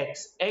तो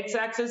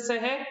x-axis से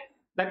है.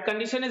 That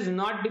condition is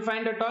not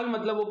defined at all.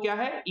 मतलब वो क्या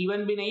है?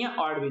 Even भी नहीं है,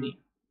 odd भी नहीं.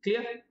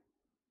 Clear?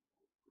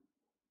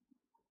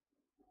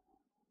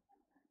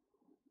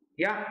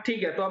 या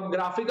ठीक है. तो अब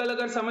ग्राफिकल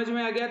अगर समझ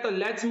में आ गया तो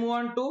let's move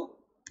on to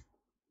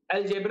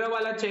algebra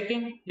वाला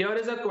checking. Here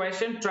is a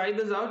question. Try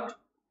this out.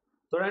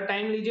 थोड़ा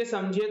टाइम लीजिए,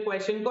 समझिए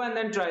क्वेश्चन को and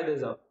then try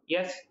this out.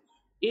 Yes.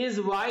 Is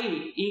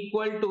y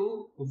equal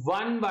to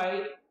 1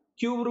 by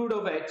cube root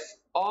of x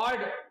odd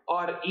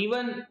or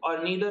even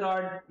or neither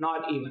odd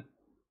nor even?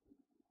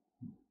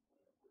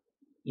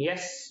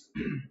 Yes.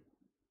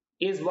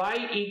 Is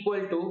y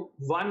equal to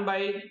 1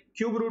 by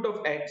cube root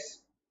of x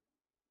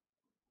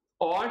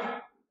odd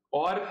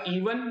or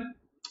even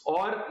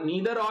or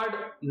neither odd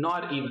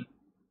nor even?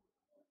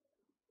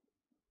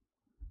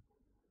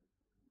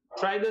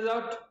 Try this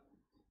out.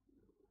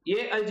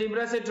 ये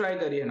algebra से try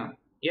करिए ना.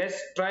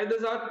 Yes, try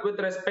this out with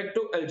respect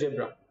to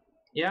algebra.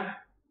 Yeah.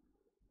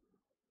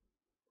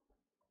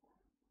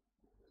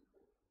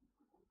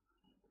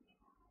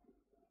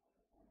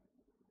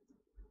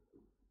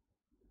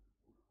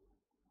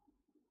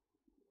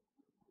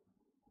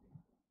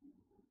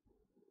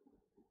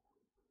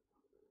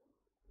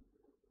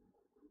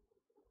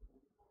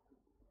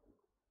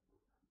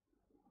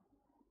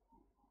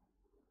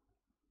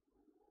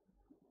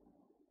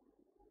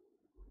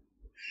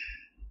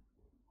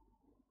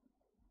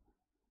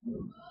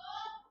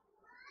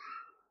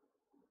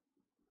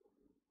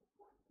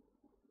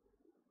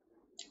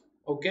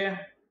 Okay.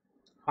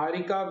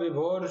 Harika,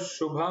 विभोर,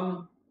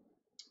 शुभम,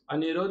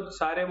 अनिरुद्ध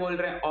सारे बोल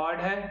रहे हैं odd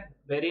है.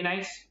 Very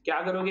nice. क्या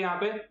करोगे यहाँ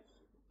पे?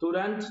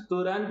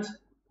 तुरंत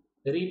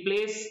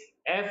replace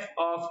f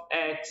of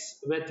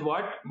x with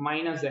what?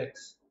 Minus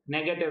x,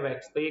 negative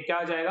x. तो ये क्या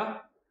हो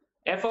जाएगा?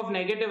 f of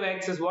negative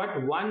x is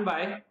what? 1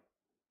 by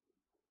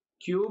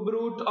cube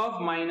root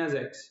of minus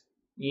x.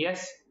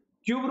 Yes.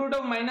 Cube root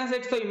of minus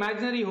x तो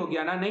imaginary हो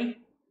गया ना? नहीं,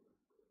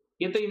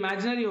 ये तो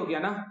इमेजिनरी हो गया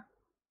ना,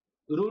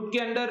 रूट के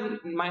अंदर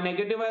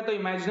नेगेटिव है तो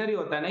इमेजिनरी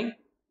होता है, नहीं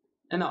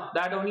no,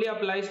 that only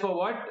applies for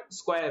what,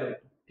 square root.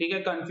 ठीक है,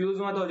 कंफ्यूज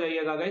मत हो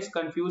जाइएगा गाइस,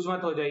 कंफ्यूज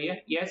मत हो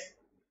जाइए। Yes,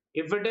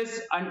 if it is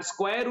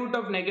square root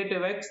of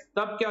negative x,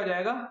 तब क्या हो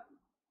जाएगा,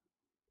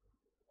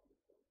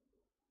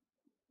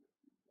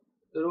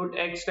 रूट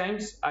एक्स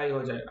टाइम्स आई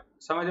हो जाएगा।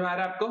 समझ में आ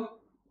रहा है आपको?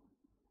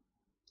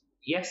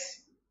 Yes,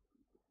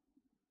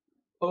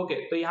 okay.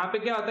 तो यहाँ पे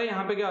क्या होता है,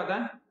 यहाँ पे क्या होता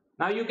है,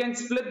 now you can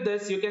split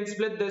this, you can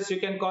split this, you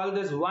can call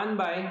this 1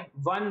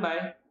 by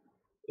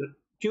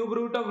cube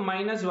root of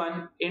 -1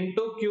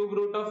 into cube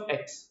root of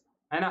x,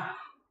 है ना।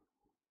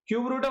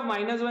 cube root of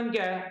 -1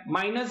 क्या है,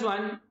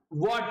 -1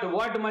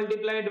 what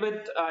multiplied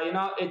with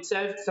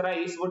itself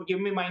thrice would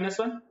give me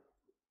 -1,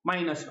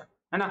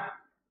 है ना।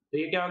 तो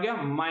ये क्या हो गया,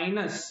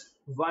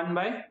 -1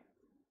 by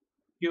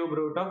cube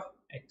root of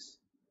x,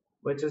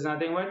 which is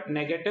nothing but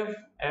negative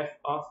f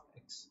of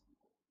x।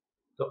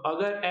 तो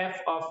अगर f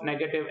of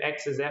negative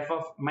x is f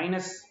of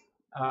minus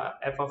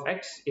f of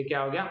x, ये क्या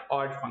हो गया,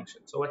 odd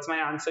function। So what's my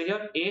answer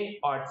here, a,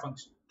 odd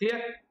function।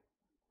 Clear?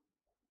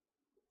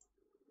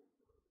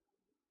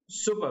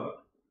 Super।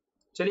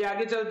 चलिए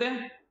आगे चलते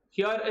हैं।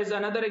 Here is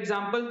another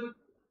example,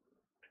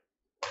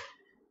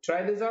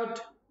 try this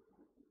out।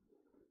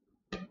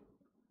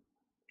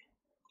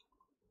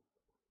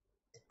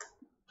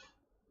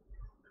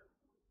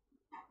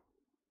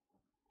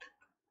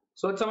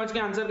 सोच समझ के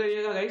आंसर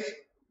करिएगा guys.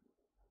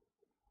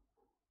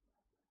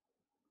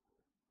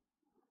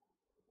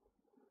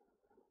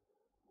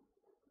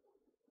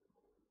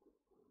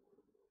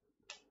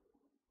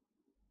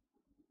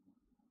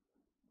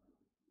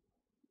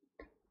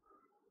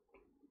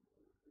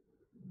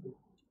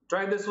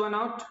 Try this one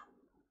out।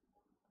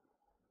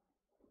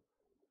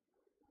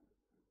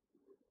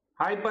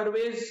 Hi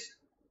Parvez,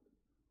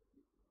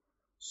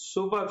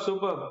 superb,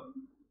 superb।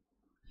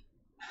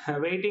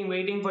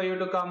 waiting for you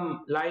to come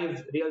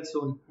live real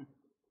soon।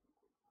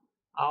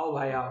 आओ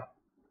भाई आओ।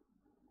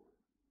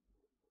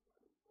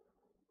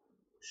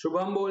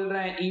 शुभम बोल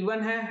रहे हैं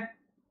इवन है,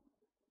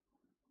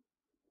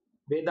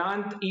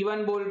 वेदांत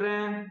इवन बोल रहे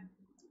हैं,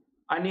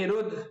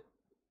 Anirudh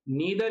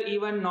neither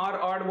even nor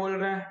odd बोल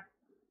रहे हैं,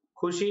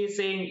 खुशी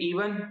सेइंग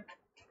इवन,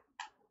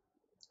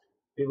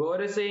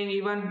 विभोर saying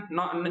even,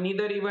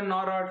 neither even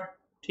nor odd.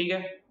 ठीक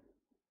है,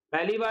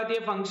 पहली बात ये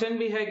फंक्शन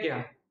भी है क्या,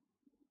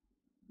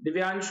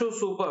 दिव्यांशु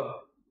सुपर,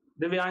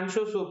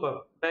 दिव्यांशु सुपर।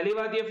 पहली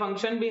बात ये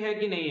फंक्शन भी है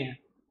कि नहीं है,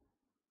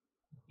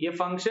 ये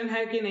फंक्शन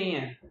है कि नहीं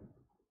है,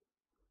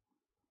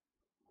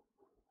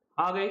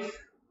 हाँ guys,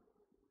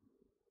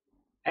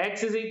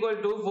 x is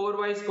equal to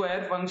 4y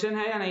square function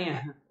है या नहीं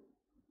है।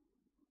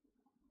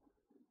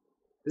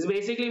 This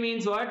basically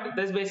means what?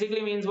 This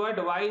basically means what?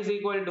 Y is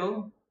equal to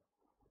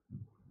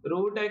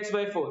root x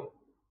by 4।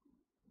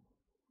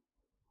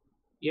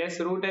 Yes,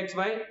 root x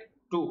by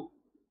 2।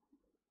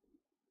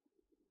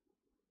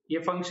 ये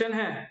फंक्शन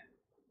है,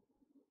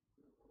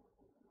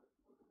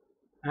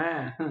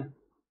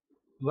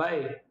 y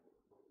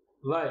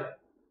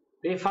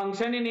ये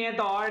फंक्शन ही नहीं है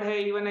तो ऑड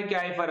है इवन है, क्या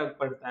ही फर्क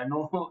पड़ता है,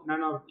 no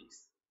none of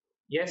this.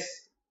 Yes,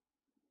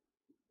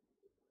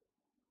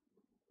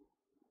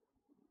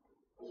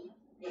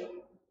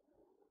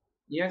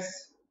 yes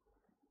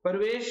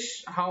Parvesh,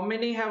 how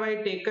many have I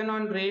taken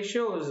on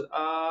ratios?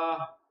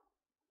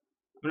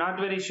 I'm not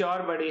very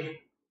sure buddy,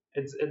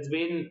 it's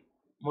been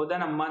more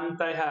than a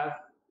month I have।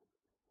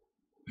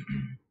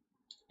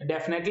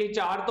 definitely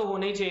 4 तो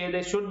होने ही चाहिए,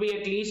 there should be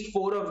at least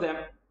 4 of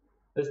them,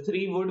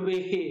 three would be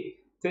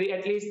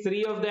at least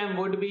 3 of them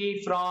would be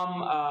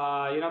from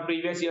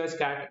previous year's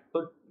CAT,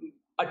 so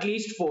at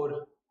least 4,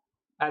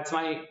 that's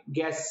my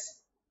guess।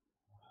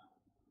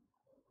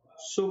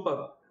 super,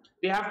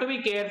 you have to be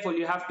careful,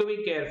 you have to be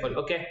careful,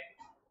 okay।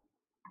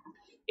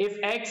 if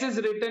x is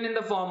written in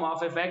the form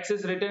of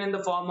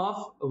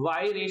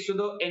y raised to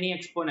the any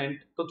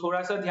exponent, तो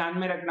थोड़ा सा ध्यान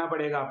में रखना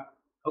पड़ेगा,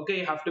 okay,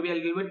 you have to be a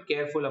little bit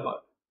careful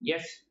about।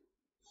 yes,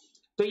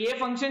 तो ये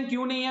function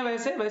क्यों नहीं है,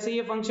 वैसे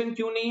ये फंक्शन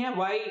क्यों नहीं है,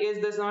 why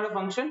is this not a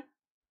function?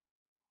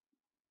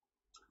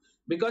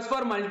 because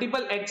for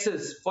multiple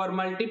x's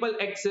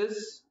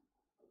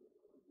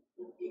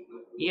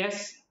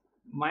yes,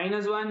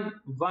 -1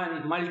 1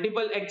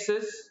 multiple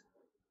x's,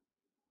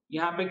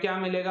 यहां पे क्या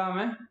मिलेगा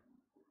हमें,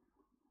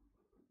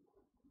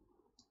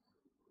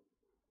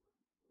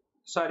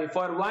 sorry,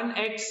 for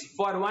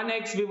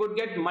 1x we would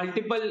get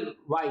multiple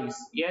y's।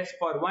 yes,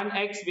 for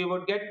 1x we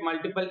would get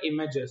multiple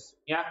images।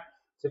 yeah,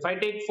 so if I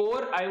take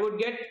 4 I would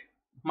get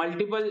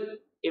multiple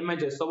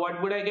images, so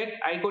what would I get,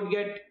 I could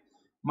get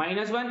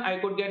 -1, I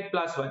could get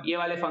 +1, ये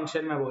वाले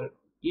function में बोल,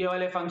 ये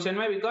वाले function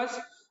में, because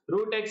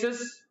root x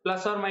is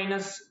plus or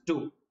minus 2,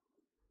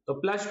 so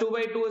 +2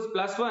 by 2 is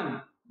 +1,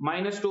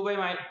 -2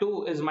 by 2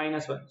 is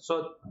 -1, so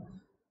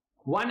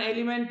one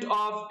element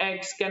of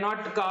x cannot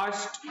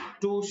cast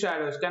two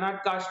shadows, cannot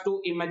cast two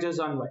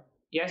images on y।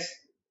 yes,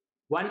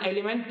 one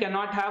element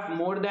cannot have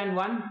more than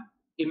one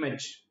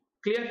image।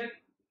 clear?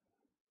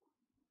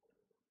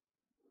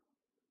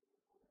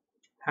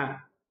 हाँ,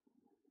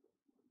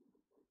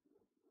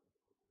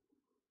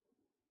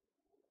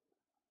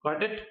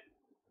 got it?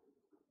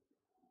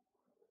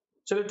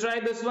 चलो try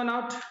this one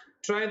out.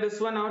 Try this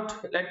one out.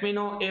 Let me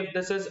know if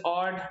this is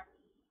odd,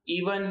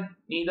 even,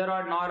 neither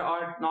odd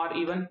nor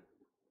even.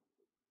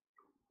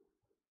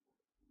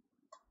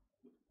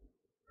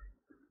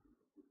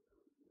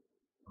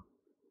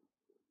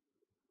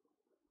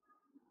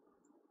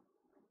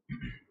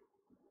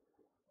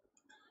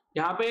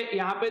 यहाँ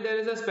पे there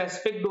is a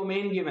specific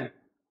domain given.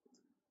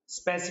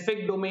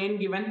 Specific domain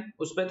given,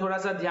 उस पर थोड़ा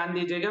सा ध्यान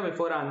दीजिएगा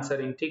before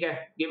answering, ठीक है?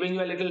 Giving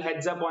you a little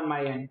heads up on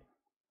my end.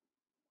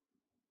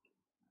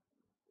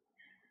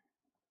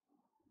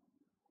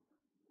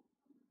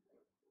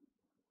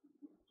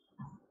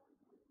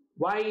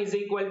 Y is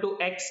equal to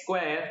x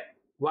square.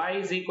 Y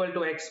is equal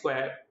to x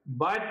square.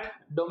 But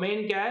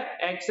domain क्या है?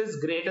 X is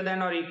greater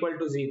than or equal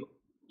to 0.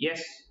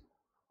 Yes.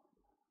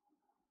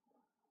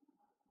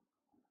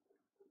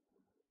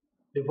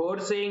 Before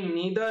saying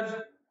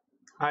neither,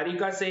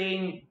 Harika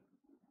saying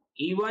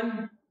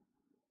even,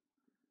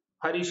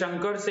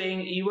 Harishankar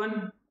saying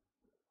even,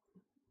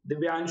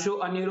 Divyanshu,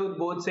 Anirudh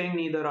both saying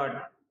neither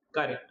odd.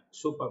 Correct.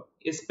 Super.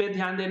 इस पे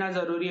ध्यान देना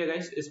जरूरी है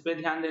guys. इस पे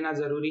ध्यान देना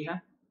जरूरी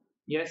है.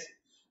 Yes.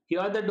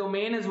 Here the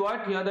domain is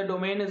what? Here the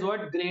domain is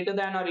what? Greater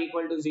than or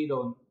equal to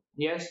 0.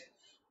 Yes.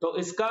 तो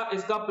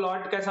इसका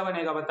plot कैसा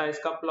बनेगा बता?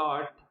 इसका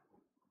plot,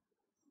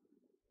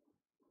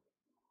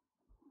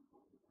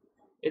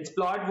 its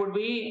plot would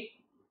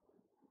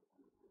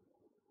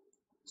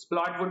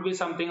be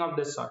something of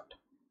this sort.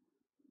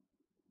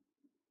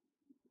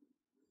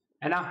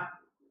 है ना?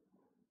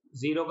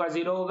 0 का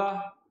 0 होगा,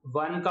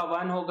 1 का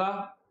 1 होगा,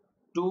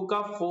 2 का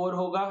 4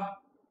 होगा,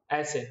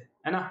 ऐसे,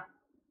 है ना?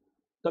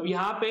 तब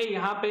यहाँ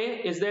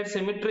पे is there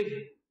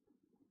symmetry?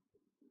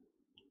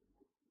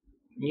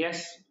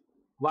 Yes.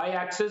 Y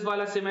axis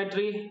वाला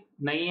symmetry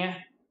नहीं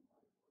है.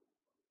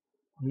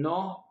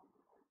 No.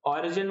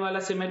 Origin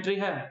वाला symmetry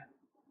है?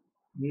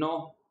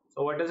 No.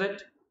 So what is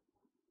it?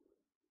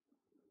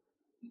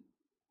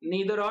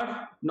 Neither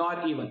odd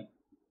nor even.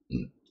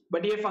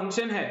 But ये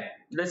function है.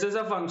 This is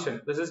a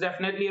function. This is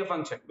definitely a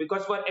function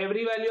because for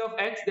every value of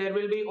x there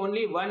will be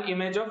only one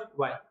image of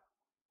y.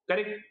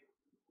 Correct?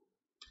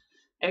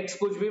 X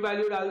कुछ भी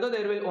value डाल दो,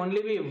 there will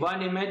only be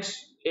one image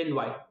in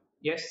y.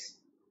 Yes.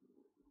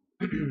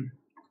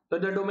 So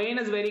the domain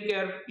is very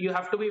careful. You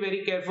have to be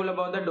very careful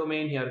about the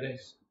domain here,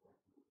 guys.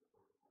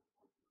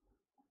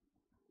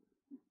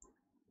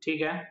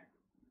 ठीक है?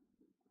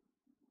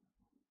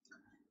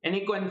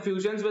 Any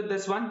confusions with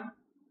this one?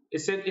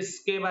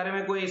 इसके बारे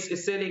में कोई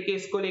इससे लेके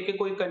इसको लेके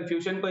कोई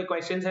कंफ्यूजन, कोई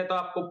क्वेश्चंस है तो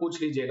आपको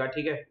पूछ लीजिएगा,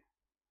 ठीक है?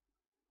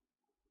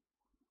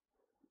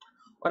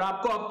 और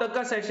आपको अब तक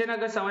का सेशन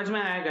अगर समझ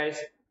में आया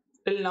guys,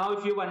 till now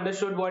if you've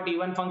understood what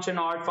even function,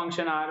 odd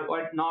function are,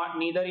 what not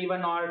neither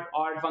even nor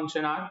odd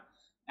function are,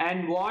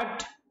 and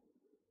what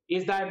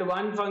is that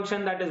one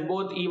function that is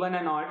both even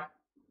and odd,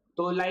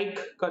 तो like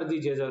कर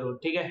दीजिए जरूर,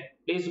 ठीक है?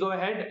 Please go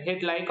ahead,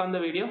 hit like on the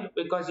video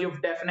because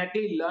you've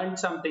definitely learned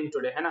something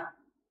today, है ना?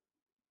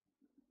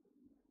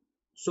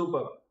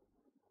 Super.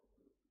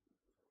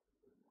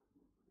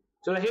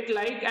 So hit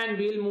like and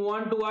we'll move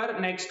on to our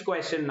next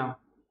question now.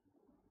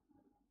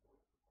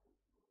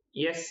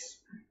 Yes.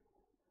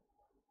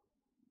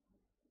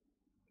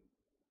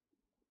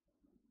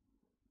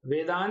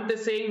 Vedanta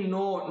saying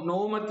no.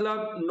 No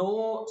मतलब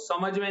no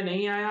समझ में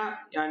नहीं आया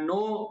या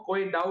no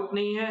कोई doubt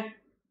नहीं है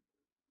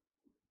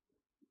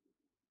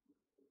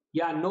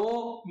या no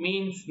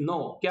means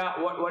no. क्या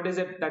what is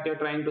it that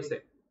you're trying to say?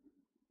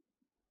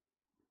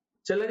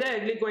 चला जाए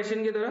अगली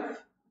क्वेश्चन की तरफ.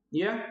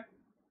 Yeah.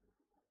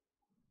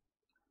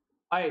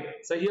 Alright,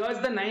 so here's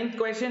the 9th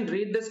question.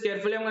 Read this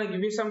carefully. I'm going to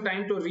give you some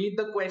time to read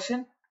the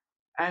question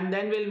and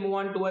then we'll move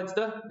on towards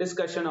the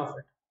discussion of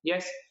it.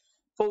 Yes.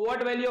 For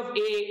what value of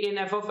a in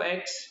f of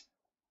x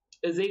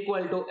is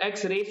equal to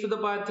x raised to the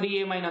power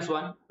 3a minus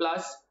 1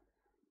 plus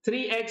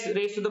 3x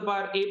raised to the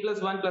power a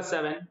plus 1 plus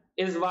 7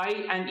 is y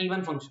an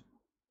even function?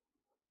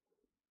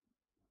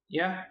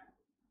 Yeah.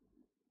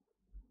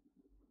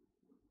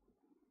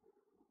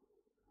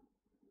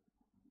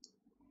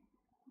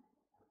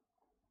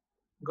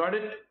 Got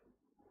it?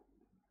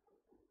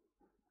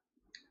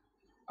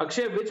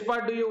 Akshay, which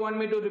part do you want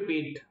me to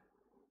repeat?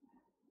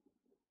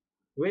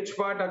 Which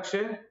part,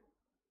 Akshay?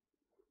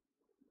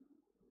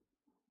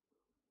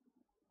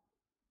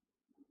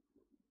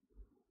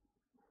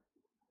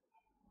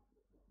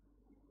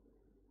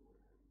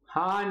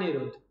 हाँ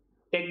निरुद्ध,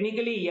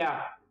 technically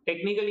yeah,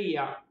 technically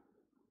yeah.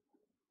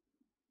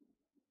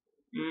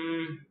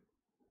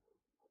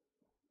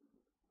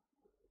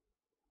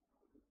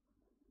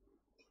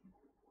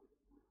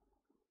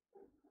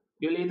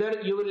 You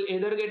will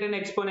either get an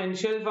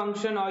exponential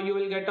function or you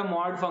will get a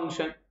mod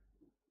function,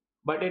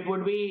 but it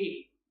would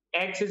be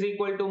x is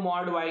equal to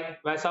mod y,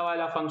 वैसा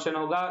वाला function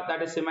होगा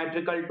that is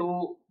symmetrical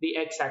to the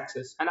x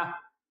axis, है ना?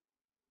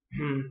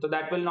 So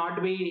that will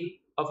not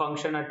be a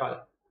function at all.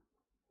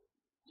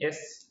 Yes.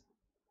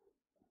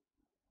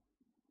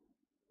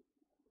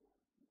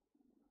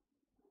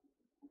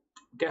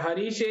 Okay,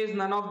 Harish says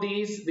none of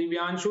these.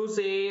 Divyanshu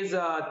says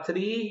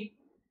 3.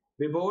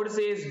 Vibhor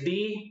says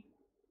D.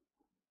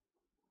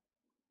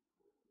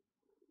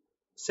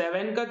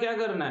 7 का क्या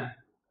करना है?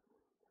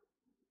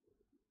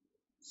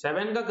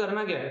 7 का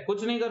करना क्या है?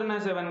 कुछ नहीं करना है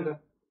 7 का,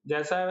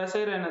 जैसा है वैसे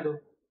ही रहने दो.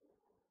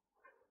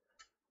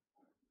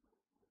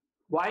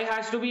 Y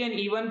has to be an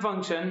even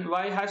function.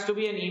 Y has to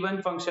be an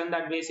even function.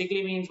 That basically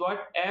means what?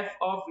 F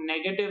of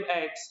negative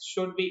x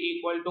should be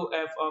equal to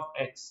f of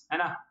x, है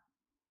ना?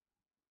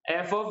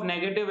 F of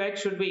negative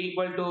x should be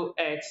equal to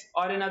x.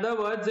 Or in other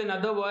words,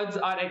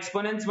 our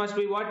exponents must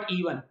be what?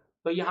 Even.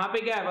 तो यहाँ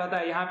पे क्या है पता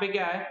है? यहाँ पे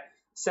क्या है?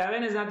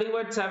 7 is nothing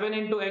but 7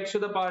 into x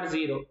to the power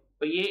 0.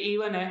 तो ये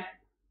even है.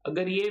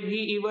 अगर ये भी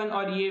even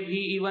और ये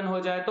भी even हो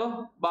जाए तो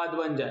बात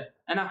बन जाए,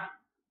 है ना?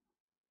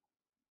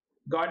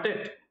 Got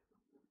it?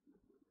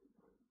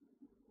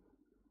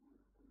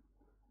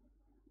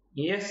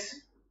 Yes.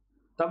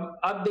 तब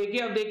अब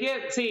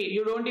देखिए see,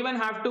 you don't even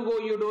have to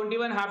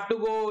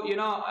go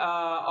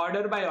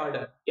order by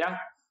order. Yeah,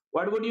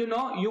 what would you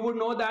know? You would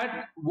know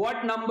that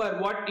what number,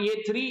 what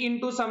ये 3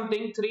 into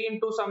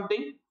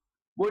something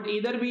would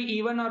either be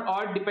even or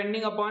odd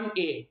depending upon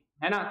a,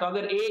 है ना? तो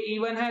अगर a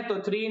even है तो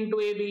 3 into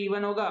a भी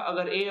even होगा,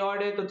 अगर a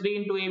odd है तो 3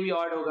 into a भी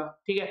odd होगा,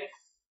 ठीक है?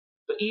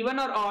 तो even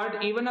or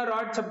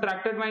odd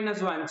subtracted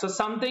minus 1, so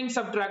something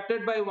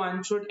subtracted by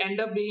 1 should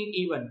end up being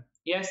even.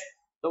 Yes.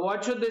 So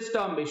what should this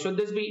term be? Should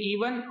this be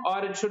even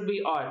or it should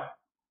be odd?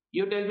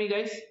 You tell me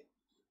guys.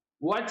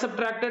 What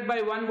subtracted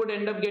by 1 would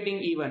end up getting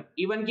even?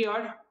 Even ki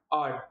odd?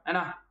 Odd, है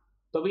ना?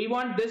 So we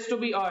want this to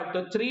be odd.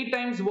 So 3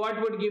 times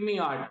what would give me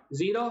odd?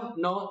 0?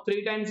 No.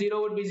 3 times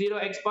 0 would be 0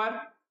 x power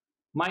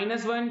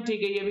minus 1.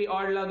 ठीक है, ये भी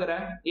odd लग रहा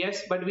है.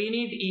 Yes, but we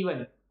need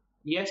even.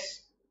 Yes.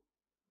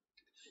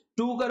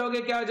 2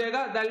 करोगे क्या हो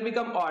जाएगा? That will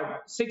become odd.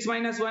 6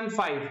 minus 1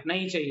 5.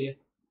 नहीं चाहिए,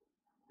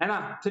 है ना?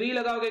 3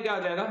 लगाओगे क्या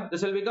हो जाएगा?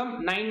 This will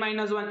become 9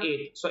 minus 1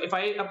 8. So if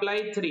I apply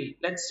 3,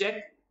 let's check.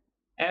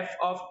 F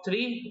of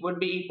 3 would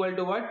be equal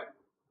to what?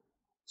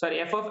 Sorry,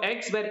 f of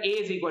x where a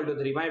is equal to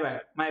 3. My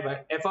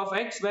bad. F of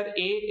x where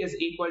a is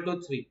equal to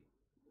 3,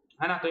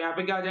 है ना? तो यहाँ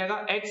पे क्या हो जाएगा?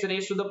 X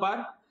raised to the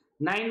power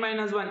 9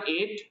 minus 1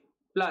 8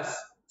 plus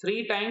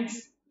 3 times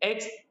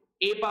x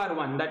a power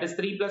 1, that is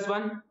 3 plus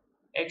 1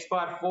 x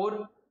power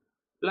 4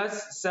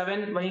 plus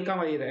 7 वहीं का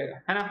वहीं रहेगा,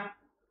 है ना?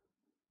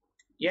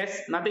 Yes,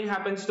 nothing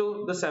happens to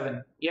the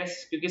 7. Yes,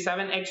 क्योंकि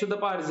 7 x to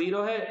the power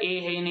 0 है, a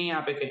है ही नहीं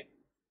यहाँ पे कहीं.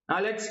 Now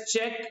let's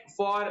check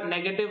for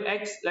negative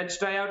x. Let's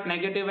try out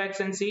negative x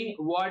and see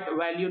what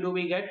value do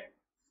we get.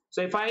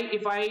 So if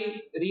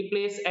I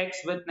replace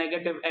x with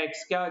negative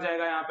x, क्या हो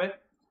जाएगा यहाँ पे?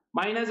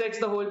 Minus x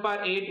the whole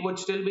power 8 would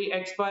still be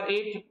x power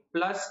 8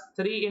 plus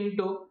 3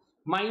 into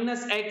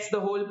minus x the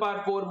whole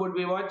power 4 would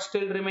be what?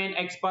 Still remain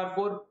x power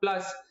 4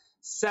 plus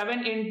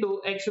 7 into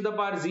x to the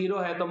power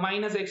 0 है, तो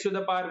minus x to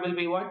the power will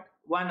be what?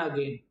 1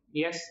 again.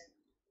 Yes.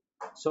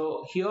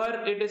 So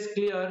here it is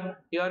clear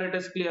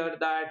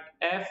that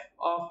f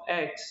of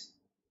x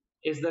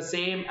is the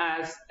same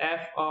as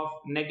f of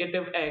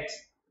negative x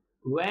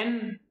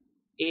when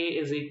a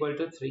is equal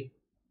to 3.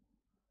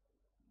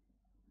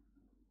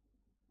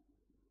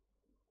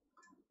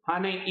 हाँ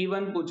नहीं,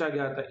 even पूछा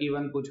गया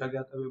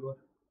था before.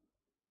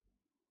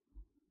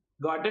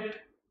 Got it?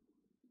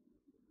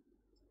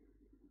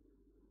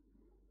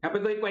 यहाँ पे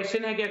कोई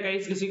question है क्या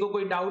गाइस? किसी को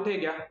कोई डाउट है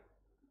क्या?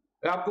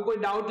 अगर आपको कोई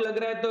डाउट लग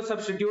रहा है तो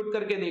सब्स्टिट्यूट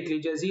करके देख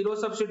लीजिए. 0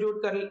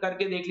 सब्स्टिट्यूट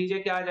करके देख लीजिए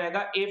क्या आ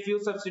जाएगा. If you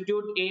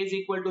substitute a is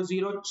equal to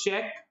 0,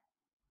 check.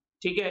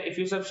 ठीक है, if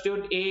you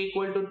substitute a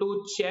equal to 2,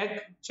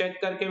 check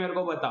करके मेरे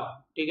को बताओ.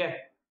 ठीक है,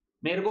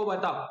 मेरे को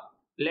बताओ.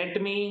 Let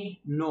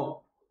me know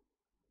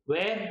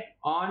where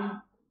on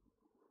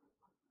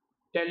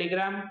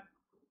Telegram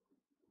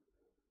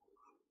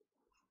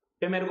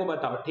पे मेरे को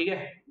बताओ. ठीक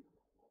है,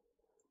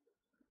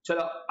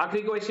 चलो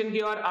आखिरी क्वेश्चन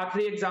की ओर,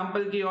 आखिरी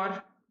एग्जांपल की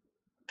ओर.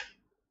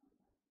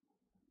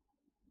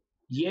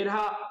 ये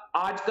रहा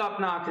आज का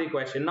अपना आखिरी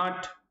question,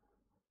 not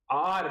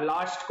our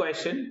last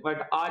question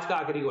but आज का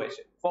आखिरी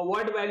question. For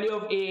what value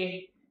of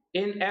a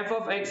in f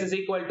of x is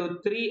equal to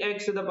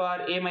 3x to the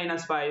power a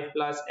minus 5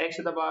 plus x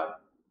to the power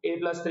a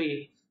plus 3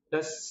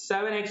 plus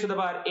 7x to the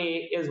power a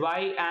is y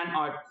and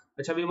odd.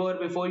 अच्छा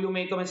before you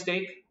make a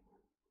mistake,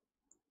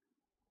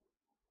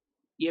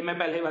 ये मैं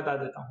पहले ही बता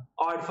देता हूँ.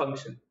 odd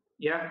function,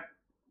 yeah.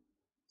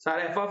 So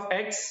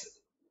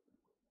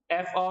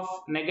f of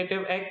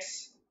negative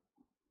x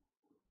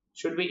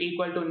should be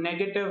equal to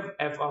negative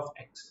f of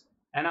x,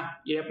 है ना?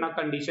 ये अपना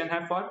कंडीशन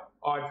है for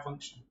odd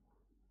function.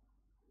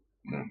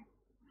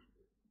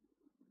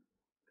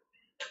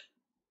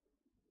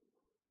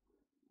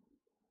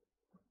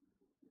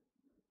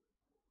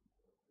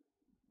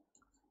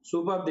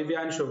 Super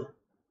Divyanshu,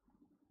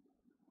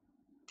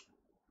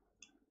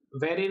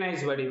 very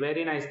nice buddy,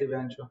 very nice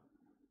Divyanshu.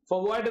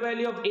 For what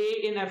value of a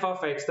in f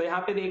of x, तो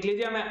यहाँ पे देख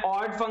लीजिए हमें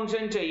ऑड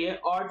फंक्शन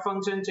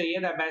चाहिए.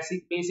 That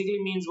basically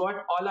means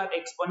what? All our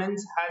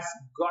exponents has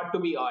got to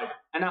be odd,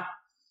 है ना?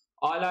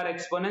 All our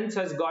exponents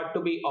has got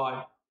to be odd.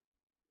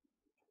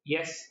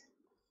 Yes.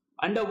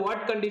 Under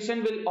what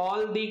condition will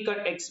all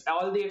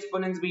the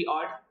exponents be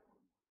odd?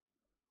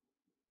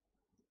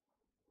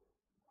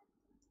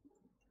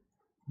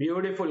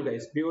 Beautiful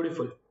guys,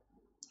 beautiful,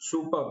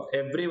 superb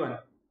everyone.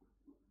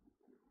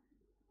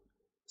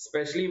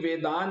 Specially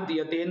वेदांत,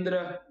 यतेंद्र,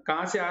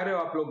 कहां से आ रहे हो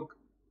आप लोग?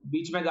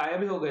 बीच में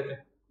गायब ही हो गए थे.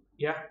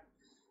 Yeah.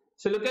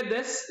 So look at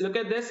this, look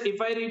at this.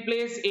 If I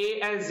replace a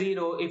as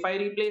 0, if I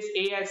replace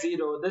a as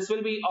 0, this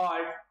will be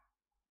odd,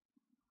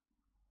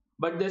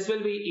 but this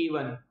will be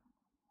even.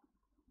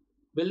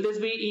 Will this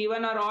be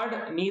even or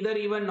odd? Neither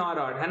even nor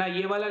odd, है ना.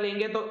 ये वाला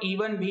लेंगे तो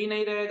even भी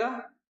नहीं रहेगा.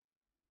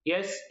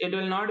 Yes, it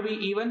will not be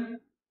even,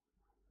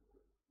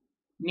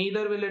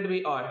 neither will it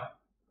be odd.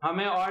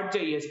 हमें odd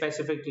चाहिए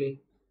specifically.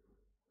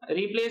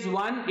 Replace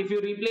 1. If you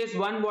replace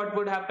 1, what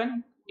would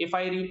happen? If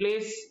I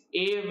replace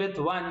a with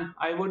 1,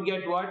 I would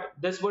get what?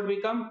 This would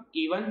become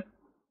even.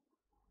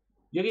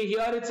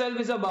 Here itself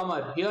is a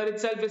bummer. Here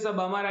itself is a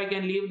bummer. I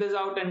can leave this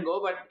out and go.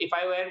 But if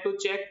I were to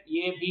check,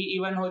 ये भी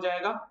even हो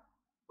जाएगा.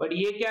 But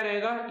ये क्या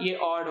रहेगा? ये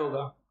odd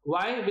होगा.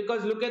 Why?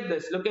 Because look at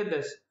this. Look at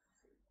this.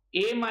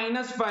 A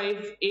minus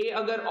 5, A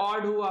अगर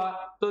odd हुआ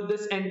तो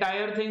this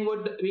entire thing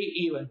would be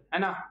even, है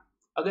ना.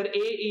 अगर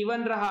A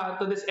even रहा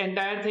तो this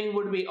entire thing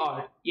would be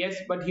odd. Yes,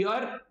 but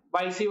here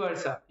vice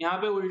versa. यहाँ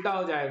पे उल्टा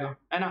हो जाएगा,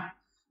 है ना.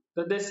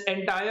 So this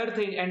entire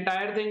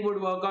thing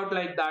would work out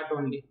like that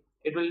only.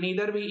 It will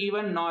neither be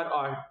even nor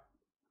odd.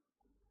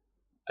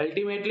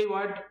 Ultimately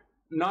what?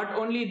 Not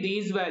only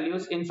these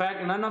values, in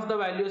fact none of the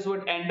values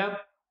would end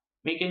up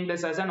making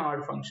this as an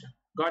odd function.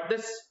 Got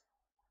this?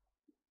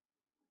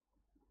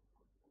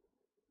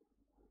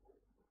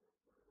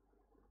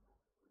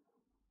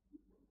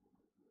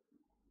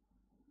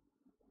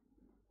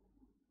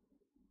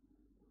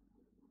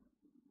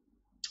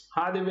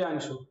 Ha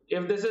Divyanshu.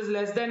 If this is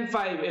less than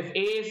 5, if A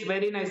is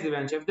very nice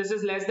Divyanshu, if this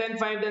is less than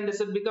 5, then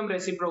this will become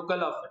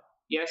reciprocal of it.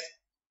 Yes,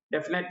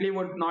 definitely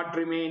would not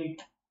remain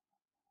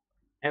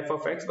f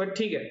of x, but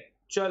ठीक है,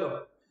 चलो.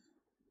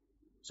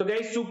 So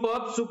guys,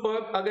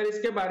 superb. अगर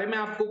इसके बारे में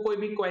आपको कोई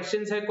भी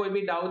questions है, कोई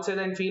भी doubts है,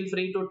 then feel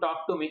free to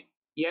talk to me.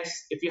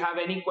 Yes, if you have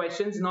any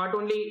questions, not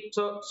only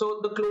so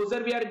the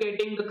closer we are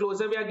getting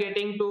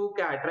to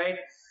CAT, right?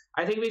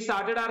 I think we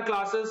started our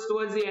classes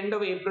towards the end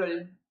of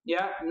April.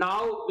 Yeah,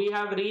 now we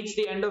have reached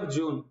the end of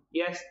June.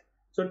 Yes,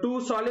 so two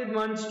solid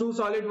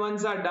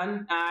months are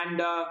done,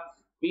 and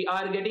we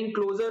are getting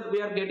closer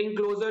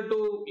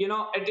to, you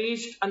know, at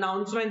least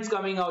announcements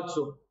coming out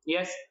soon.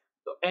 Yes,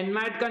 so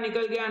NMAT का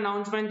निकल गया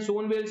announcement,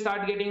 soon we'll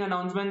start getting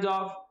announcements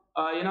of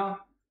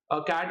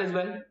CAT as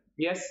well.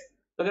 Yes,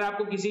 तो अगर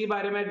आपको किसी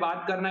बारे में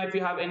बात करना है, if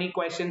you have any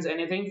questions,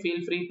 anything,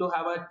 feel free to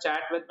have a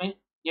chat with me.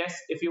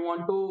 Yes, if you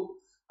want to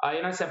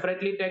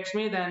separately text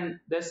me, then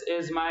this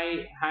is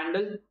my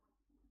handle.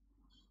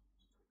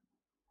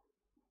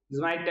 This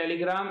is my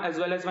Telegram as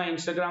well as my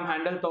Instagram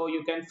handle, so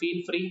you can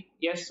feel free.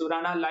 Yes,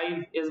 Surana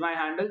Live is my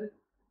handle.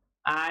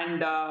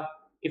 And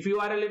if you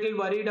are a little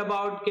worried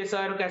about कि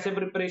sir कैसे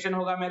preparation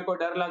होगा, मेरे को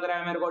डर लग रहा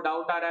है, मेरे को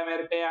doubt आ रहा है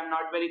मेरे पे, I'm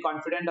not very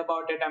confident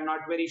about it, I'm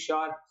not very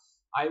sure,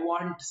 I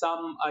want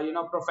some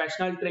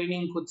professional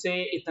training. खुद से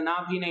इतना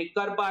भी नहीं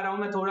कर पा रहा हूँ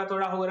मैं, थोड़ा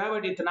थोड़ा हो रहा है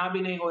but इतना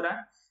भी नहीं हो रहा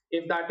है.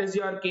 If that is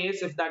your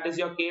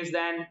case,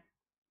 then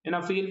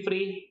feel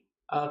free,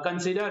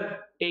 consider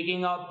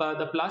taking up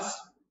the plus.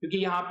 क्योंकि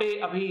यहाँ पे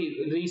अभी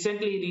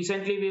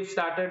recently we've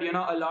started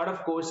a lot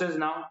of courses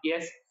now.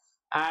 Yes,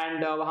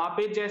 and वहाँ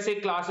पे जैसे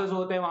classes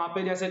होते हैं, वहाँ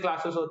पे जैसे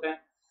classes होते हैं,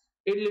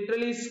 it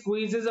literally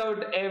squeezes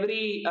out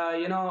every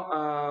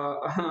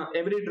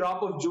every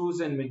drop of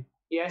juice in me.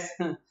 Yes,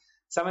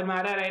 समझ में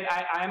आ रहा है, right?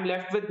 I am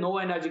left with no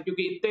energy,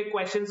 क्योंकि इतने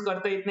questions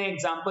करते हैं, इतने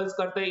examples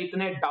करते हैं,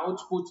 इतने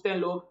doubts पूछते हैं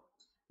लोग.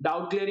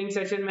 डाउट क्लियरिंग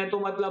सेशन में तो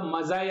मतलब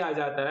मजा ही आ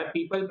जाता है.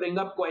 People bring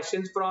up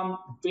questions from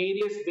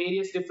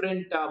various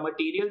different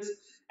materials,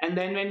 and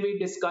then when we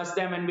discuss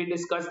them,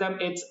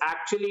 it's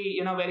actually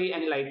very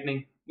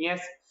enlightening.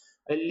 Yes,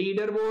 a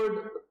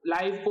leaderboard,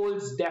 live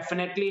polls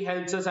definitely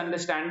helps us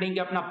understanding कि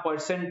अपना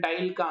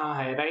percentile कहाँ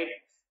है, right?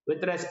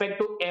 With respect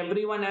to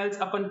everyone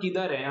else, अपन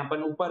किधर है,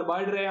 अपन ऊपर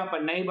बढ़ रहे हैं,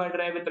 अपन नहीं बढ़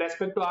रहे हैं, with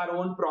respect to our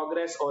own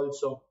progress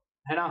also,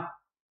 है ना.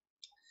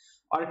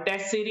 और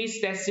टेस्ट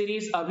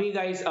सीरीज अभी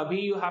guys, अभी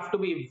you have to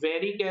be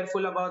very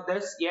careful about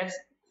this. Yes,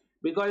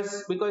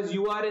 because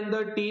you are in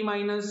the T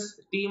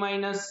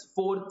minus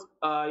fourth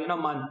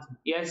month.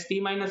 Yes, T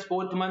minus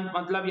fourth month,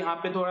 मतलब यहाँ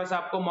पे थोड़ा सा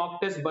आपको mock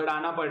test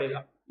बढ़ाना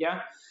पड़ेगा. Yeah,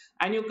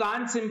 and you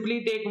can't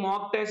simply take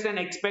mock test and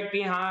expect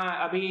कि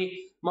हाँ अभी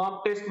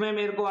mock test में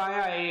मेरे को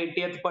आया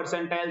 80th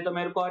percentile तो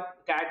मेरे को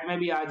CAT में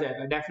भी आ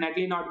जाएगा.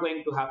 Definitely not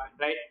going to happen,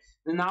 right?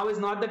 Now is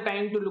not the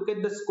time to look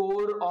at the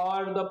score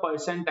or the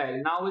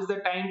percentile. Now is the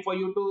time for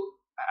you to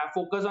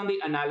focus on the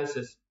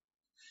analysis.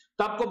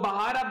 तो आपको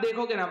बाहर आप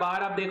देखोगे ना,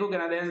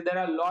 there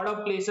are a lot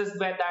of places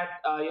where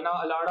that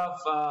a lot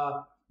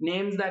of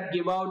names that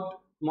give out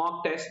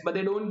mock test, but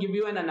they don't give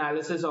you an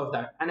analysis of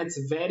that, and it's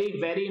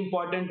very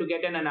important to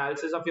get an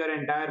analysis of your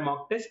entire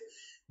mock test,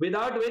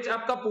 without which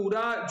आपका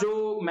पूरा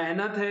जो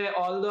मेहनत है,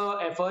 all the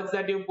efforts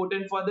that you put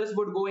in for this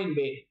would go in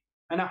vain,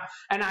 है ना.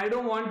 And I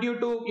don't want you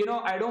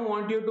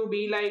to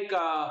be like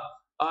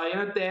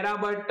तेरा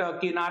but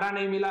किनारा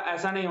नहीं मिला,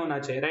 ऐसा नहीं होना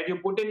चाहिए, right? You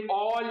put in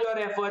all your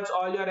efforts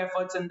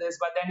in this,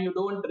 but then you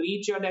don't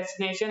reach your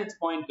destination, it's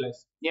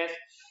pointless. Yes,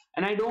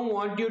 and I don't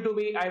want you to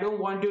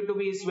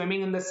be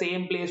swimming in the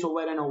same place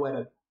over and over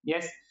again.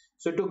 Yes,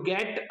 So to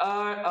get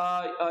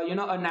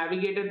a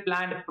navigated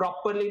plan,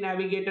 properly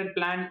navigated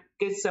plan,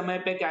 किस समय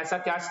पे कैसा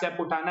क्या step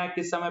उठाना है,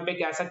 किस समय पे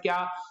कैसा क्या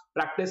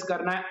practice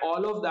करना है,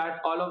 all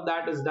of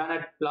that is done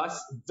at Plus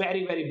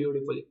very very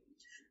beautifully.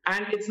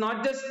 And it's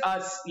not just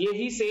us,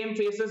 यही same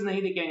faces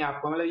नहीं दिखेंगे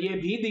आपको, मतलब ये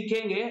भी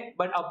दिखेंगे,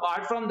 but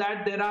apart from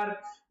that there are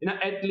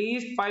at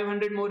least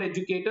 500 more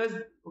educators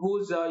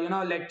whose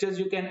lectures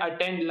you can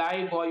attend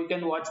live, or you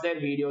can watch their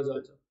videos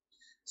also.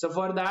 So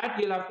for that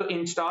you'll have to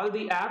install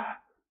the app,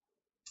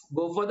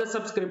 go for the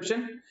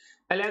subscription.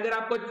 पहले अगर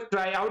आपको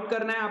try out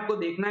करना है, आपको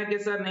देखना है कि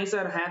sir नहीं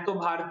सर हैं तो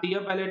भारतीय,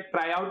 पहले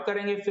ट्राई आउट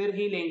करेंगे फिर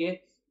ही लेंगे,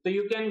 तो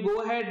you can go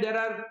ahead. There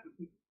are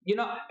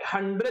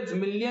hundreds,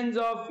 millions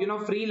of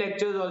free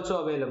lectures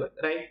also available,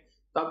 right?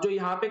 तो आप जो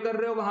यहाँ पे कर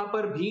रहे हो वहां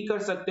पर भी कर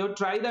सकते हो.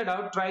 Try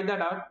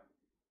that out.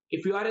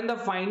 If you are in the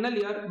final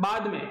year,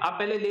 बाद में आप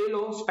पहले ले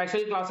लो,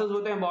 स्पेशल क्लासेस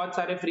होते हैं बहुत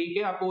सारे फ्री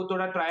के, आपको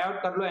थोड़ा ट्राई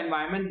आउट कर लो,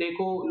 एनवायरनमेंट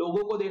देखो,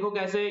 लोगों को देखो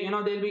कैसे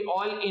they'll be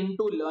all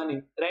into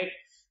learning, right?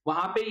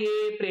 वहां पे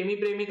ये प्रेमी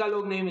प्रेमिका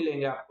लोग नहीं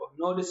मिलेंगे आपको,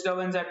 no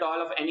disturbance at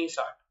all of any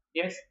sort.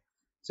 Yes,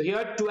 so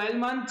here 12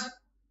 month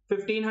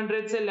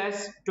 1500 से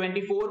less,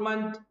 24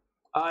 month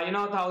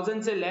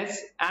 1000 से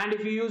less, and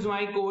if you use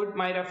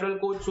my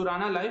referral code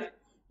Surana Life,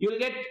 you'll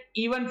get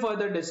even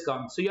further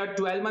discount. So your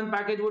 12-month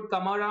package would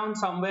come around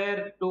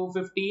somewhere to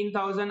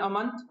 15,000 a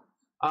month,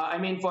 I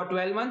mean for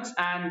 12 months,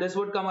 and this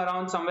would come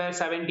around somewhere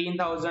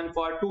 17,000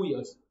 for 2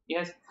 years.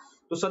 Yes,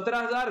 तो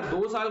 17,000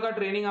 2 साल का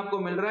training आपको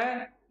मिल रहा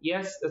है.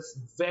 Yes, that's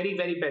very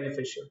very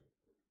beneficial.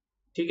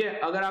 ठीक है,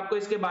 अगर आपको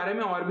इसके बारे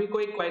में और भी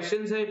कोई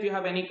questions है, if you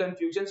have any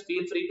confusions,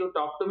 feel free to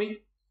talk to me,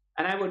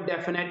 and I would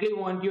definitely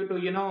want you to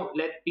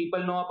let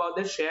people know about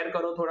this. Share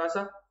करो थोड़ा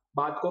सा,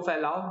 बात को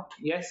फैलाओ.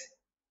 Yes,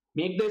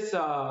 make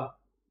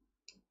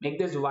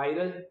this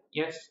viral.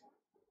 Yes.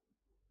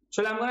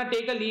 So I'm gonna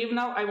take a leave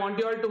now. I want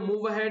you all to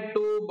move ahead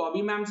to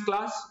Bobby Ma'am's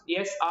class.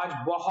 Yes, आज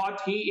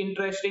बहुत ही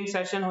interesting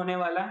session होने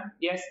वाला है.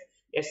 Yes,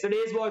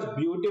 yesterday's was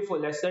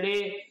beautiful. Yesterday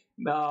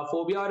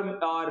phobia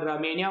और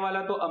mania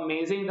वाला तो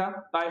amazing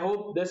था. I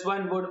hope this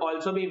one would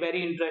also be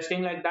very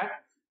interesting like that.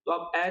 तो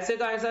आप ऐसे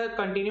का ऐसा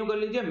continue कर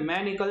लीजिए.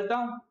 मैं निकलता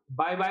हूँ.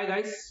 Bye bye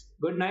guys.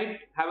 Good night.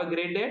 Have a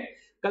great day.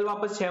 कल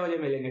वापस 6 बजे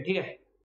मिलेंगे. ठीक है.